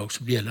bidrag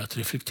som gäller att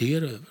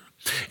reflektera över.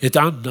 Ett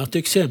annat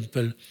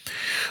exempel,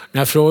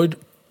 när Freud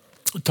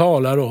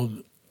talar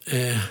om,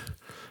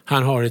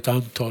 han har ett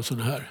antal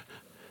sådana här,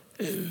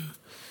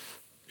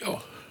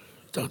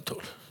 ett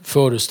antal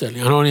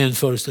föreställningar. Han har en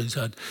föreställning så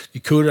att det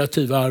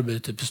kurativa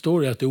arbetet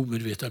består i att det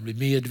omedvetna blir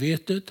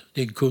medvetet.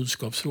 Det är en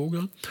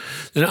kunskapsfråga.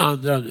 Den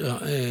andra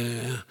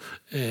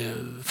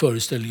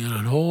föreställningen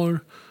han har,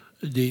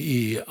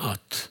 det är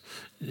att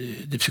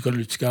det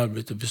psykoanalytiska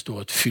arbetet består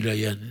av att fylla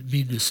igen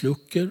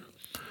minnesluckor.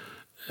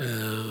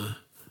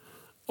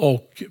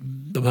 Och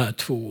de här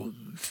två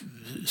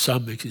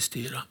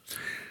samexisterar.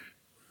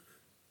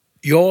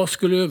 Jag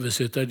skulle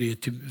översätta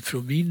det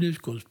från min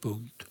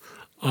utgångspunkt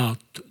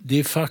att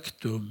det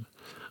faktum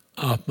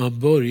att man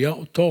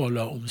börjar att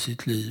tala om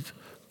sitt liv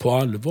på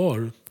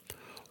allvar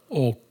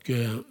och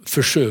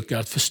försöka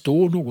att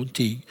förstå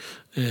någonting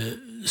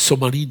som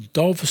man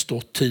inte har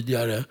förstått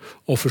tidigare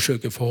och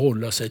försöker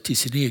förhålla sig till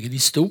sin egen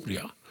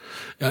historia.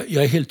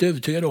 Jag är helt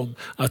övertygad om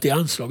att det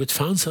anslaget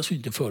fanns alltså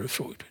inte före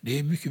Freud. Det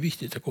är mycket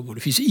viktigt att komma ihåg.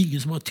 Det finns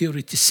ingen som har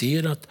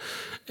teoretiserat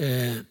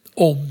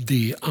om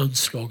det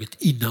anslaget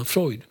innan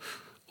Freud.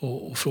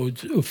 Och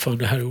Freud uppfann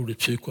det här ordet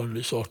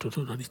psykoanalys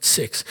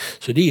 1896.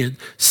 Så det är en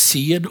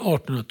sen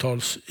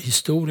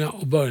 1800-talshistoria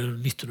och början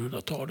av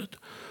 1900-talet.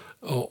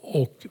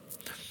 Och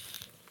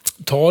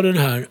ta den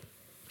här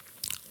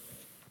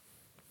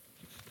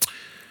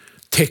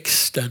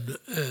texten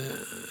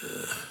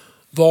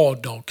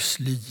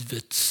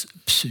vardagslivets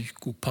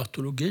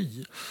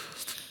psykopatologi.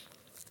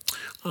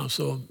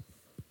 Alltså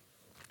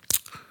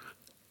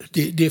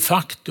det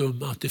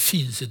faktum att det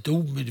finns ett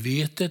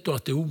omedvetet och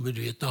att det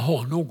omedvetna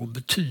har någon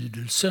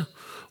betydelse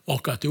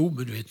och att det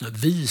omedvetna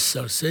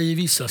visar sig i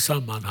vissa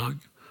sammanhang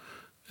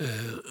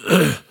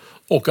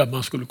och att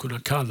man skulle kunna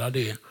kalla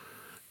det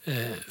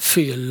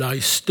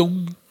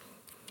felleistung,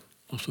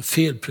 alltså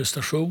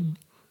felprestation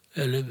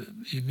eller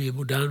i mer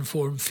modern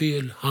form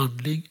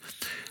felhandling.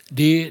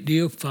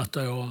 Det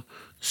uppfattar jag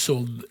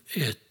som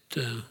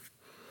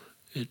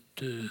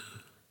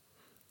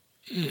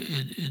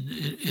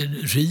en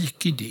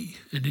rik idé.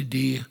 En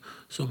idé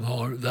som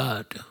har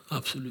värde,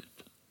 absolut.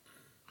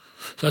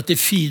 Så att det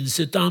finns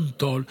ett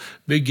antal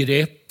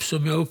begrepp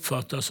som jag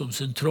uppfattar som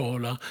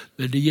centrala,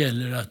 men det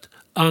gäller att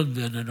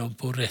använda dem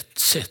på rätt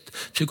sätt.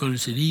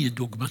 Psykoanalysen är ingen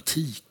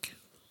dogmatik.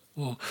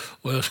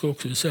 Och jag ska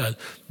också säga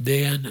att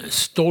det är en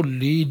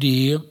stollig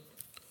idé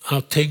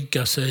att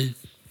tänka sig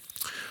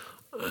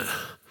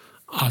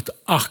att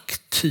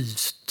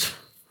aktivt,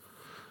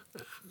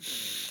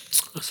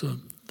 alltså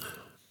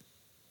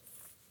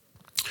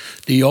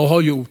det jag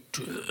har gjort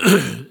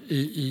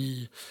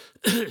i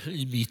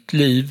mitt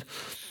liv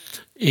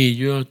är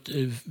ju att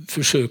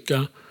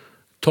försöka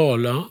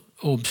tala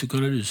om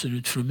psykoanalysen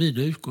utifrån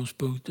mina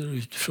utgångspunkter,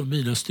 utifrån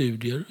mina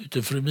studier,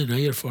 utifrån mina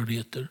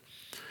erfarenheter.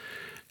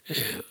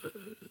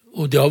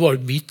 Och det har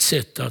varit mitt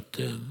sätt att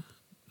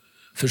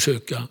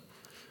försöka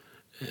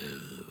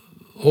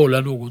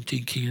hålla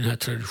någonting kring den här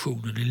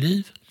traditionen i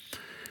liv.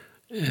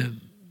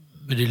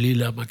 Med det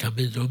lilla man kan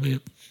bidra med.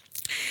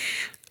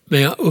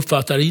 Men jag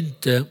uppfattar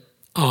inte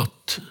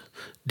att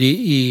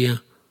det är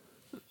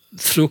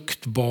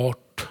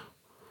fruktbart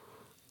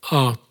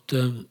att,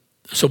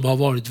 som har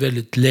varit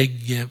väldigt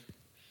länge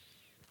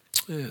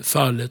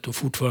fallet och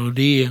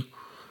fortfarande är,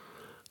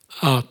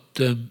 att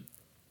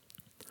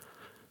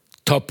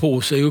ta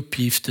på sig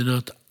uppgiften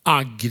att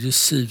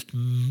aggressivt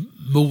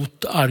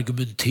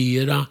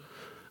motargumentera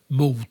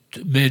mot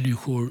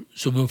människor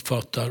som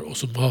uppfattar och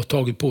som har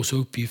tagit på sig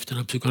uppgiften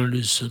att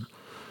psykoanalysen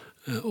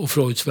och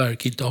Freuds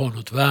verk inte har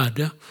något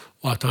värde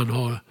och att han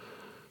har,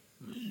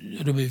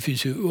 det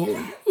finns ju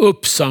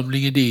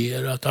uppsamling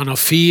idéer, att han har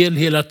fel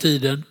hela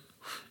tiden,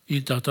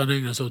 inte att han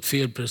ägnar sig åt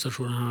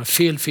felprestationer, han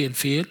har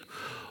fel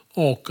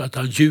och att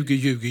han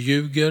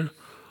ljuger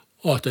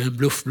och att det är en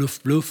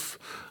bluff.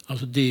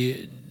 Alltså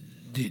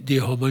det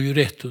har man ju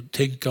rätt att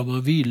tänka om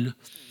man vill.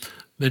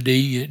 Men det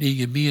är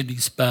ingen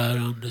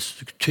meningsbärande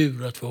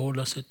struktur att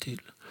förhålla sig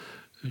till.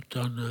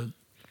 Utan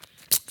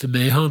för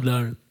mig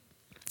handlar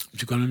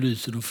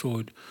psykoanalysen och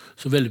Freud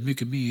så väldigt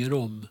mycket mer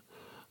om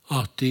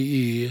att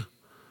det är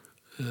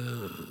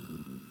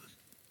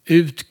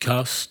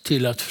utkast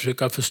till att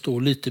försöka förstå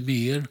lite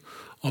mer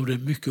av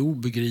den mycket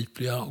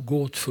obegripliga och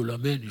gåtfulla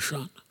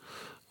människan.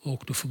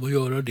 Och då får man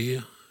göra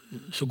det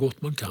så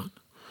gott man kan.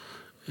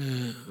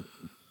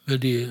 Med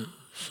det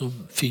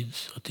som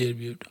finns att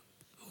erbjuda.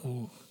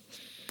 Och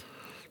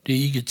det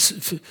är inget,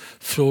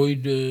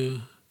 Freud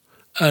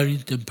är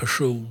inte en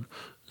person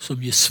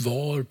som ger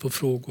svar på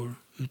frågor,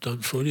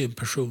 utan Freud är en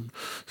person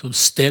som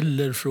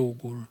ställer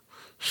frågor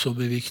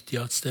som är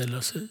viktiga att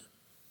ställa sig.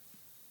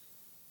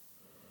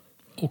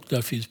 Och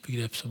där finns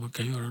begrepp som man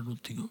kan göra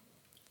någonting av.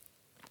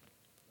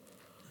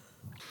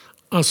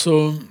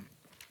 Alltså,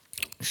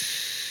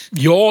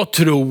 jag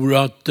tror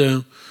att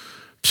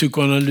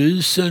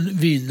psykoanalysen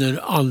vinner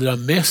allra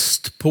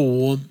mest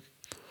på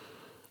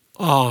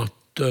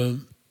att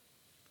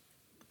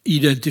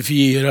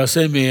identifiera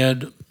sig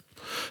med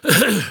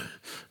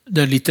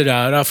den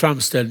litterära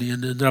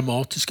framställningen, den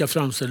dramatiska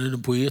framställningen,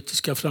 den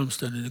poetiska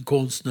framställningen, den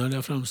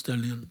konstnärliga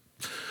framställningen.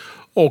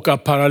 Och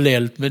att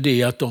parallellt med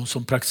det att de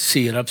som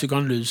praktiserar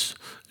psykoanalys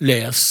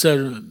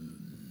läser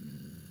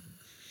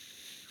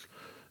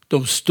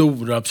de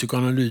stora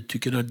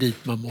psykoanalytikerna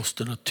dit man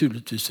måste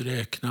naturligtvis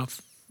räkna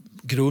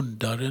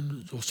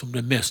grundaren som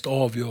det mest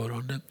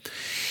avgörande.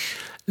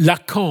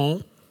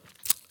 Lacan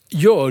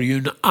gör ju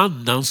en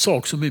annan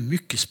sak som är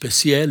mycket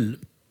speciell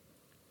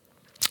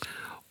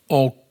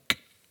och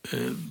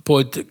på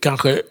ett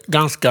kanske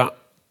ganska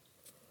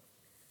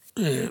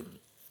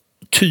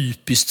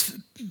typiskt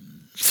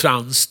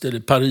franskt eller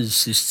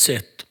parisiskt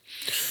sätt.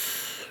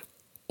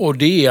 Och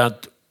det är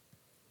att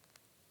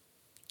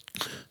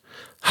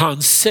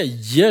han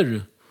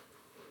säger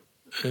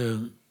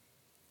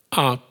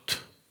att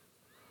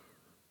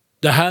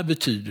det här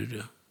betyder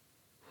det.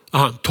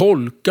 Han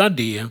tolkar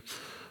det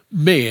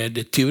med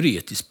ett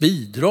teoretiskt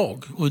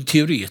bidrag och en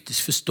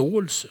teoretisk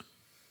förståelse.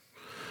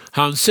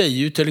 Han säger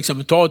ju till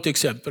exempel, ta ett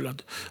exempel,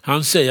 att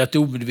han säger att det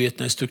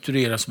omedvetna är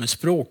strukturerat som ett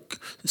språk,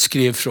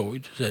 skrev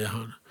Freud, säger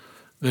han.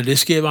 Men det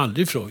skrev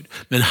aldrig Freud.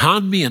 Men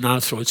han menar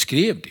att Freud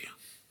skrev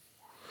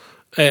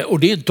det. Och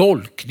det är en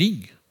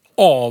tolkning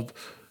av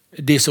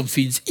det som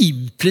finns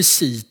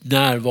implicit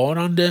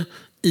närvarande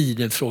i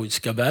det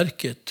freudska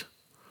verket.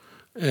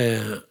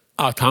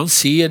 Att han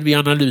ser vid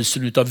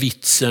analysen av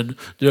vitsen,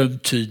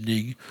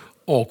 drömtydning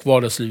och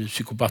vardagslivets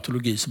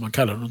psykopatologi, som man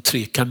kallar de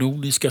 3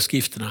 kanoniska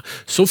skrifterna,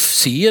 så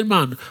ser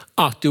man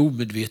att det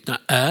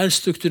omedvetna är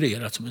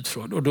strukturerat som ett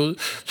Freud och då,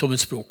 som ett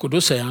språk. Och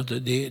då säger han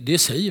att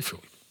det säger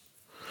Freud.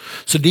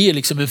 Så det är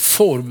liksom en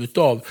form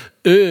av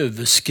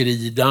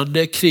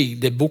överskridande kring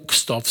det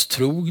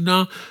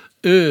bokstavstrogna,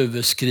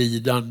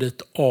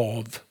 överskridandet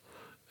av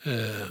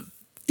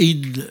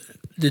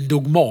den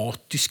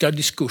dogmatiska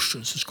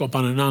diskursen, så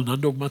skapar han en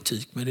annan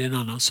dogmatik, men det är en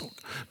annan sak.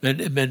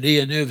 Men det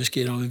är en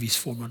överskridande av en viss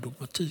form av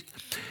dogmatik.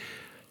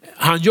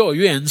 Han gör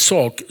ju en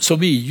sak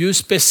som är ju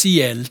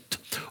speciellt,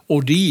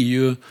 och det är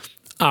ju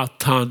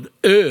att han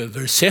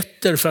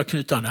översätter, för att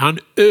knyta an, han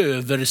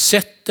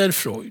översätter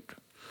Freud.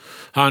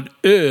 Han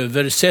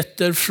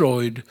översätter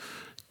Freud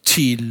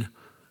till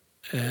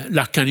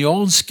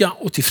lakanianska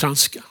och till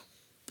franska.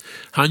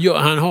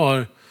 Han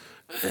har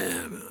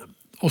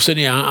och sen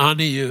är han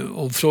är ju,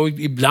 om Freud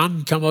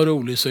ibland kan vara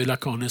rolig så är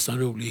Lacan nästan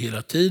rolig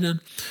hela tiden.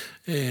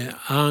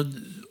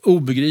 Han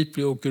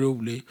obegriplig och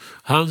rolig.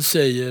 Han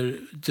säger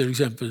till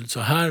exempel så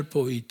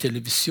här i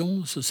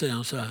television, så säger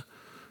han så här: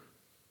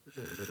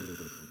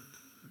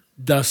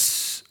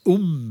 Das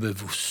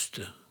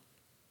Unbewusste,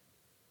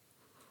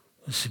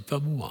 c'est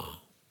pas moi.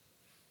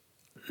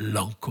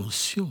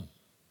 L'inconscient,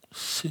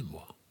 c'est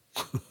moi.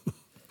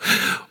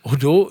 Och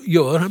då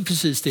gör han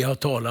precis det jag har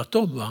talat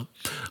om. Va?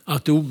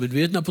 Att det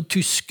omedvetna på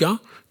tyska,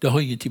 det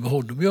har ingenting med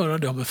honom att göra,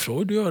 det har med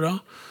Freud att göra.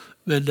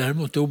 Men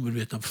däremot det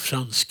omedvetna på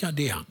franska,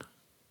 det är han.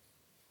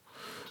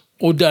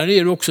 Och där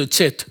är det också ett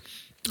sätt,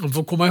 man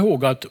får komma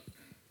ihåg att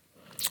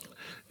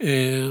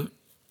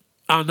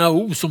Anna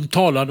O som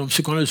talade om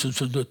psykoanalysen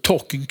som the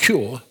talking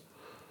cure,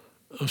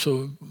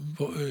 alltså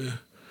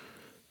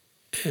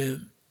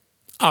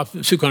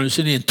att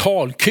psykoanalysen är en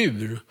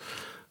talkur.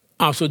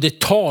 Alltså det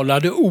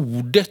talade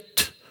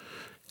ordet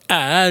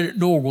är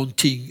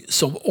någonting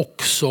som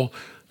också,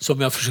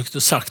 som jag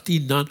försökte sagt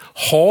innan,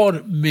 har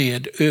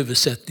med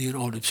översättningen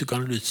av de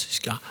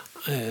psykoanalytiska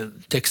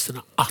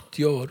texterna att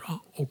göra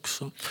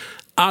också.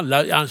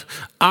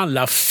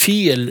 Alla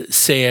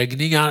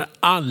felsägningar,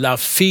 alla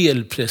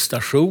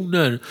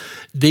felprestationer,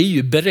 det är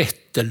ju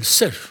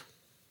berättelser.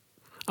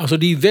 Alltså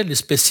det är väldigt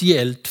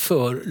speciellt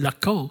för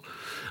Lacan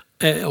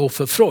och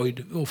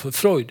för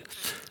Freud.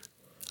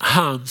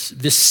 Hans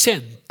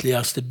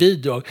väsentligaste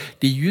bidrag,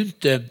 det är ju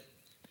inte,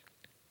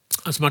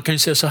 alltså man kan ju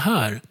säga så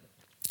här,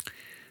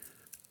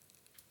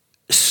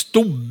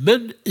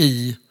 stommen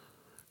i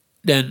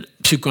den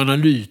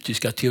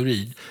psykoanalytiska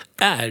teorin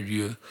är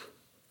ju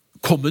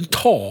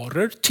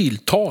kommentarer till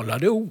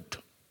talade ord.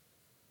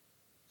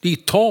 Det är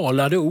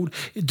talade ord.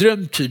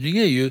 Drömtydning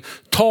är ju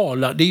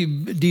det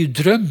är ju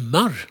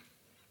drömmar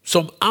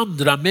som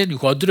andra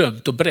människor har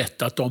drömt och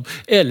berättat om,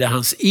 eller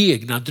hans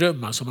egna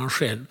drömmar som han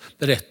själv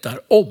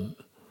berättar om.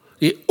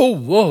 Det är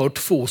oerhört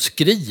få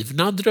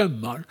skrivna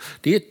drömmar.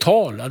 Det är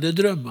talade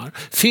drömmar.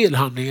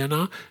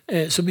 Felhandlingarna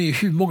som är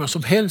hur många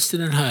som helst i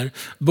den här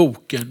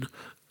boken,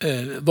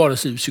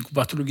 vardagsliv,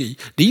 psykopatologi,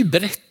 det är ju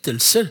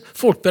berättelser.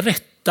 Folk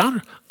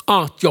berättar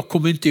att jag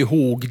kommer inte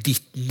ihåg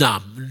ditt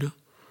namn.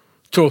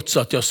 Trots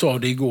att jag sa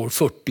det igår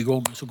 40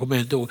 gånger så kommer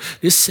jag inte ihåg.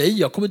 Det säger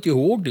jag kommer inte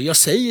ihåg det. Jag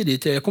säger det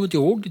till jag kommer inte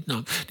ihåg ditt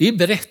namn. Det är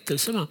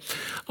berättelserna.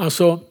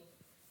 Alltså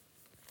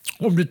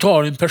om du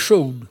tar en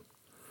person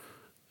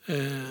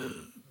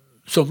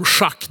som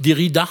Jacques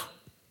Derrida.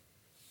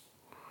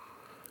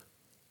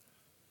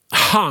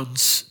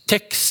 Hans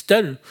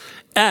texter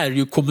är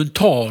ju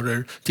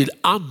kommentarer till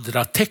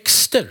andra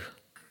texter.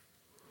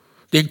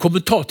 Det är en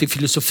kommentar till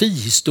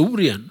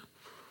filosofihistorien.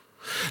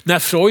 När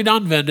Freud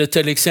använder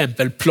till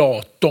exempel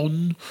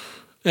Platon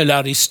eller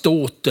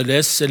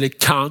Aristoteles eller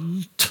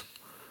Kant,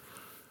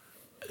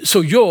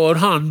 så gör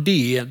han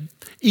det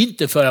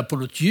inte för att på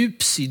något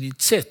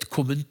djupsinnigt sätt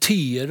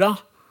kommentera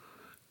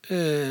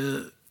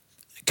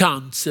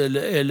Kants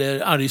eller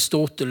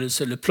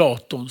Aristoteles eller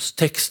Platons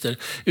texter,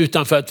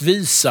 utan för att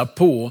visa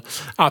på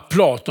att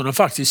Platon har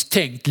faktiskt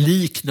tänkt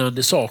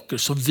liknande saker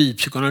som vi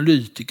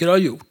psykoanalytiker har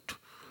gjort.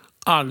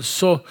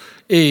 Alltså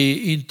är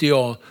inte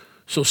jag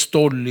så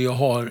stollig och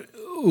har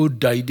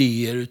udda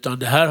idéer, utan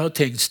det här har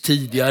tänkts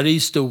tidigare i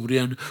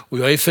historien och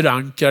jag är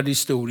förankrad i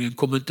historien.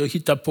 Kommer inte att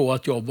hitta på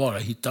att jag bara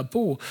hittar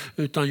på,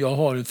 utan jag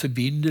har en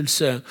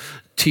förbindelse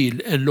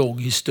till en lång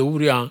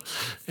historia.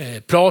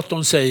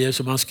 Platon säger,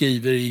 som han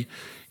skriver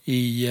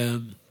i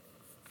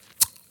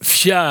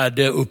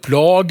fjärde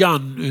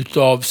upplagan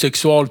utav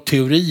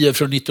sexualteorier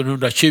från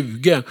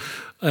 1920,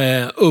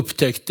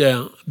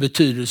 upptäckte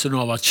betydelsen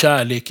av att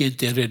kärlek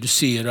inte är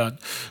reducerad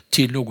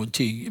till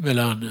någonting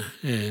mellan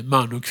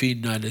man och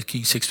kvinna eller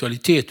kring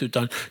sexualitet,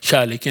 utan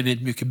kärleken är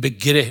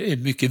ett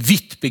mycket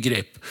vitt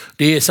begrepp.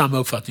 Det är samma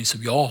uppfattning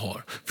som jag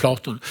har,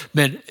 Platon.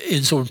 Men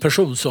en sån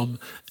person som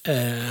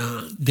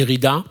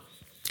Derrida,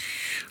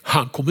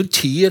 han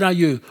kommenterar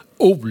ju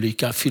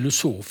olika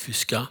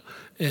filosofiska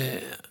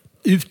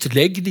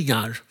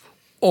utläggningar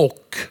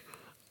och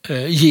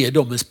ger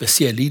dem en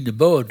speciell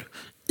innebörd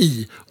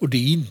i, och det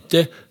är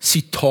inte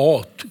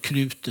citat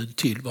knuten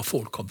till vad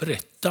folk har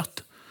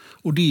berättat.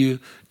 Och det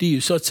är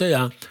ju så att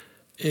säga,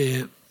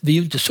 det är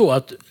ju inte så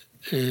att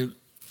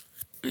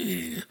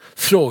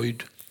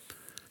Freud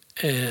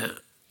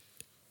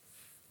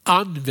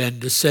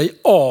använder sig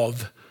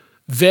av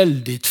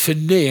väldigt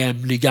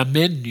förnämliga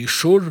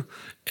människor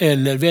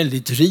eller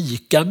väldigt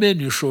rika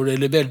människor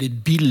eller väldigt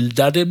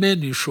bildade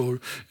människor,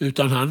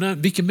 utan han är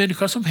vilken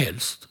människa som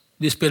helst.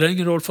 Det spelar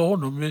ingen roll för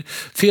honom.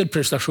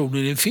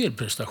 Felprestationen är en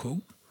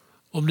felprestation.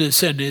 Om det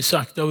sen är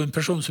sagt av en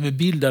person som är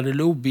bildad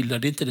eller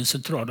obildad, det är inte den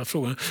centrala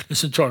frågan. Den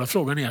centrala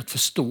frågan är att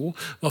förstå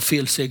vad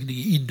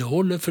felsägningen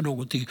innehåller för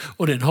någonting.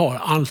 Och den har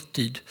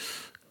alltid,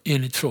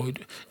 enligt Freud,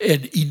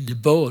 en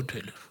innebörd.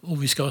 Eller, om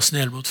vi ska vara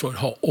snäll mot Freud,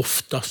 har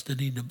oftast en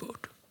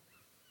innebörd.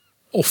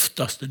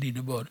 Oftast en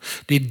innebörd.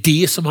 Det är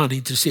det som han är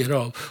intresserad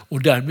av,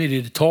 och därmed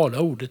är det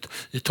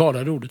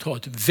talade ordet har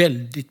ett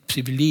väldigt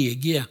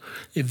privilegie,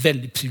 är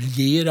väldigt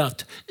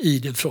privilegierat i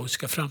den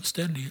freudska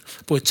framställningen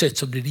på ett sätt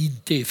som det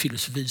inte är i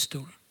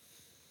filosofihistorien.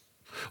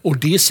 Och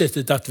det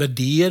sättet att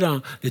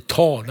värdera det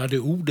talade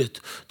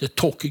ordet, the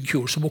talking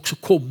cure, som också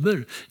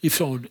kommer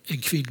ifrån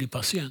en kvinnlig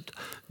patient,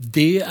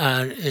 det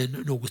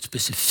är något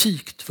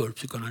specifikt för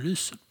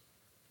psykoanalysen.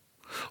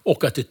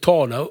 Och att det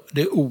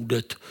talade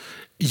ordet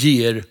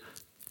ger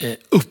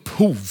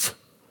upphov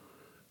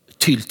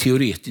till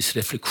teoretisk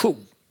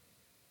reflektion.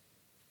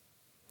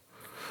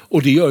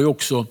 Och det gör ju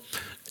också,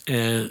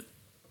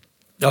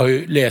 jag har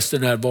ju läst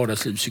den här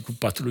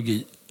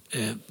vardagslivspsykopatologi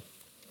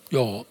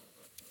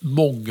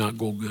många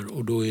gånger,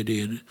 och då är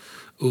det en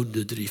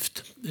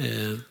underdrift.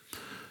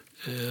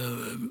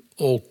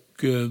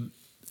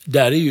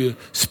 Där är ju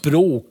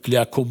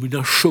språkliga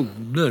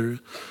kombinationer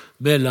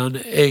mellan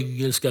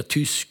engelska,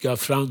 tyska,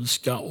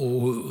 franska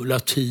och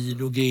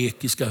latin och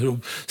grekiska, hur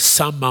de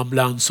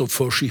sammanblands och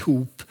förs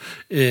ihop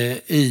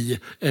i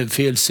en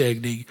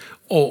felsägning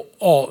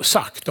och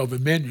sagt av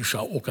en människa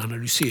och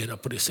analysera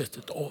på det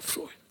sättet av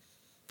Freud.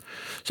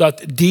 Så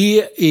att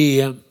det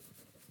är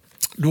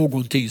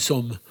någonting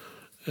som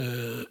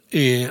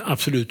är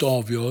absolut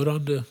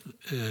avgörande.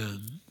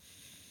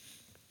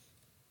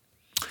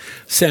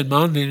 Sen med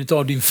anledning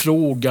av din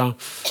fråga,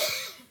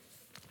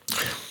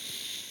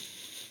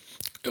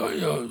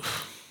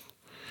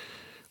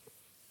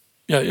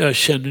 jag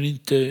känner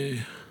inte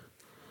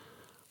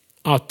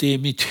att det är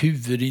mitt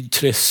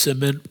huvudintresse,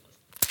 men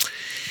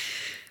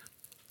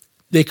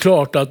det är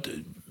klart att,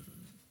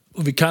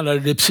 om vi kallar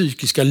det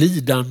psykiska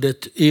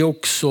lidandet, är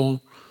också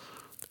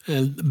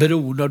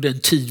beroende av den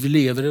tid vi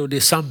lever i och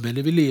det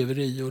samhälle vi lever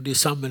i, och det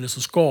samhälle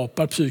som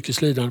skapar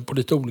psykiskt lidande på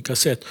lite olika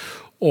sätt.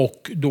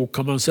 Och då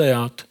kan man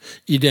säga att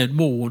i den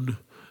mån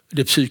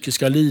det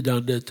psykiska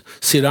lidandet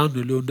ser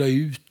annorlunda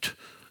ut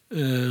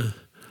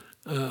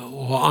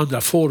och har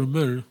andra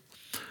former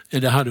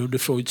än det hade under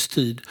Freuds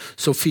tid,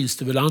 så finns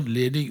det väl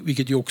anledning,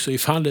 vilket ju också är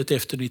fallet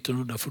efter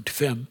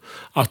 1945,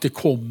 att det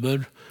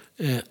kommer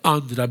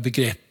andra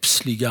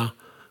begreppsliga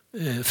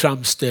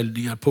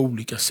framställningar på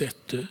olika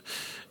sätt.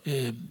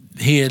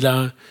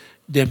 Hela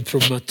den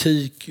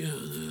problematik,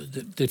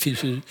 det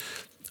finns ju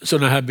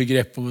sådana här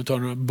begrepp, om man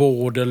tar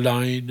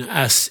borderline,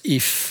 as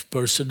if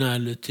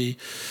personality,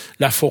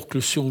 la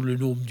focclusion, le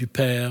nom du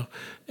père,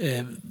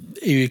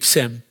 är ju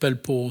exempel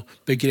på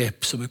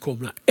begrepp som är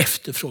komna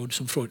efter Freud,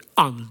 som Freud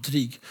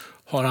aldrig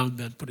har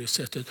använt på det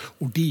sättet.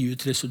 Och det är ju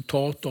ett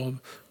resultat av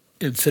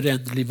en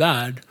föränderlig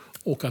värld,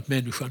 och att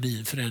människan i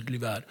en föränderlig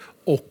värld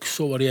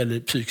också vad det gäller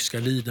det psykiska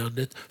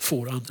lidandet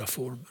får andra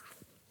former.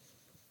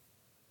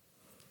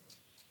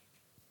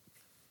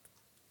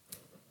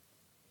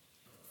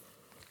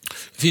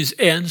 Det finns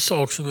en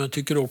sak som jag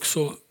tycker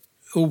också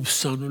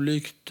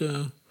osannolikt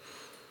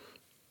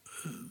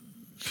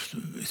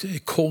är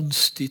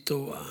konstigt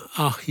och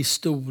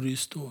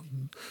historiskt och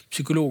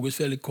psykologiskt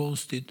väldigt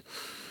konstigt.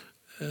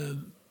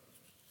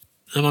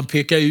 När man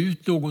pekar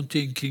ut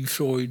någonting kring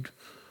Freud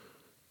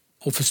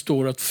och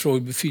förstår att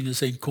Freud befinner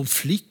sig i en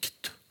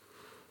konflikt,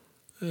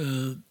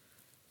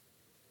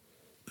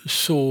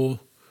 så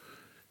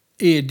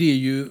är det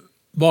ju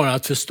bara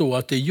att förstå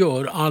att det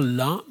gör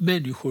alla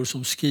människor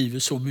som skriver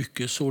så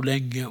mycket, så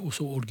länge och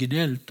så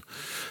originellt.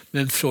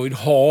 Men Freud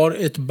har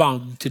ett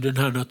band till den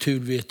här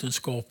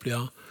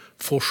naturvetenskapliga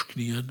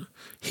forskningen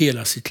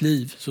hela sitt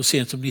liv. Så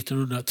sent som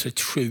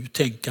 1937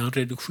 tänker han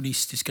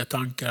reduktionistiska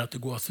tankar, att det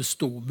går att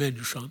förstå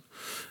människan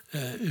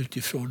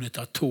utifrån ett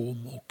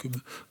atom- och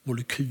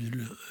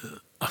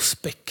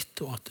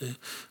molekylaspekt, och att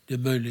det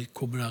möjligt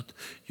kommer att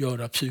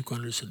göra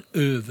psykoanalysen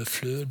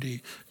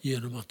överflödig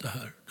genom att det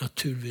här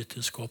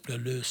naturvetenskapliga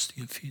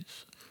lösningen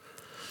finns.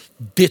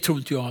 Det tror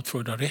inte jag att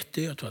Freud har rätt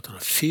i. Jag tror att han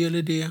har fel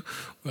i det.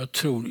 Och jag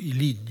tror i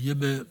linje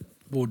med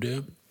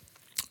både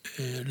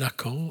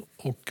Lacan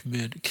och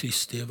med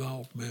Kristeva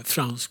och med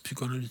fransk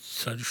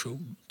psykoanalytisk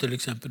tradition, till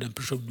exempel den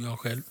person jag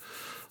själv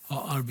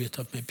har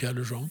arbetat med, Pierre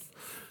Lejeune,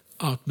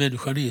 att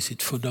människan är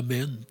sitt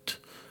fundament.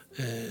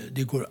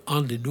 Det går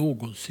aldrig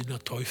någonsin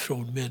att ta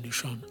ifrån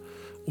människan.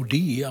 Och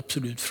det är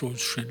absolut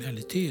Freuds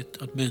genialitet,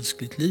 att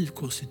mänskligt liv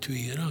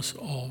konstitueras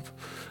av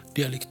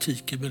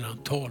dialektiken mellan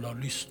tala och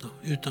lyssna.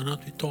 Utan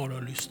att vi talar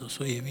och lyssnar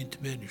så är vi inte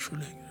människor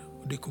längre.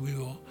 Och det kommer vi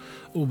vara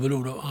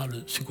oberoende av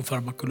all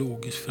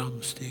psykofarmakologisk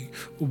framsteg,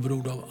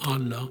 oberoende av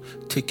alla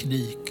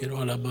tekniker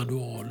och alla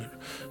manualer.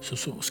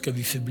 Så ska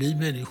vi förbli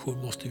människor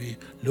måste vi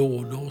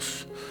låna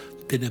oss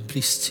till den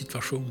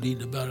bristsituation det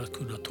innebär att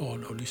kunna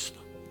tala och lyssna.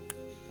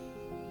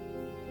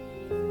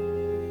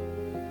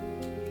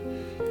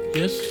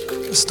 Yes.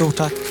 Stort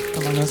tack,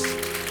 Per Magnus.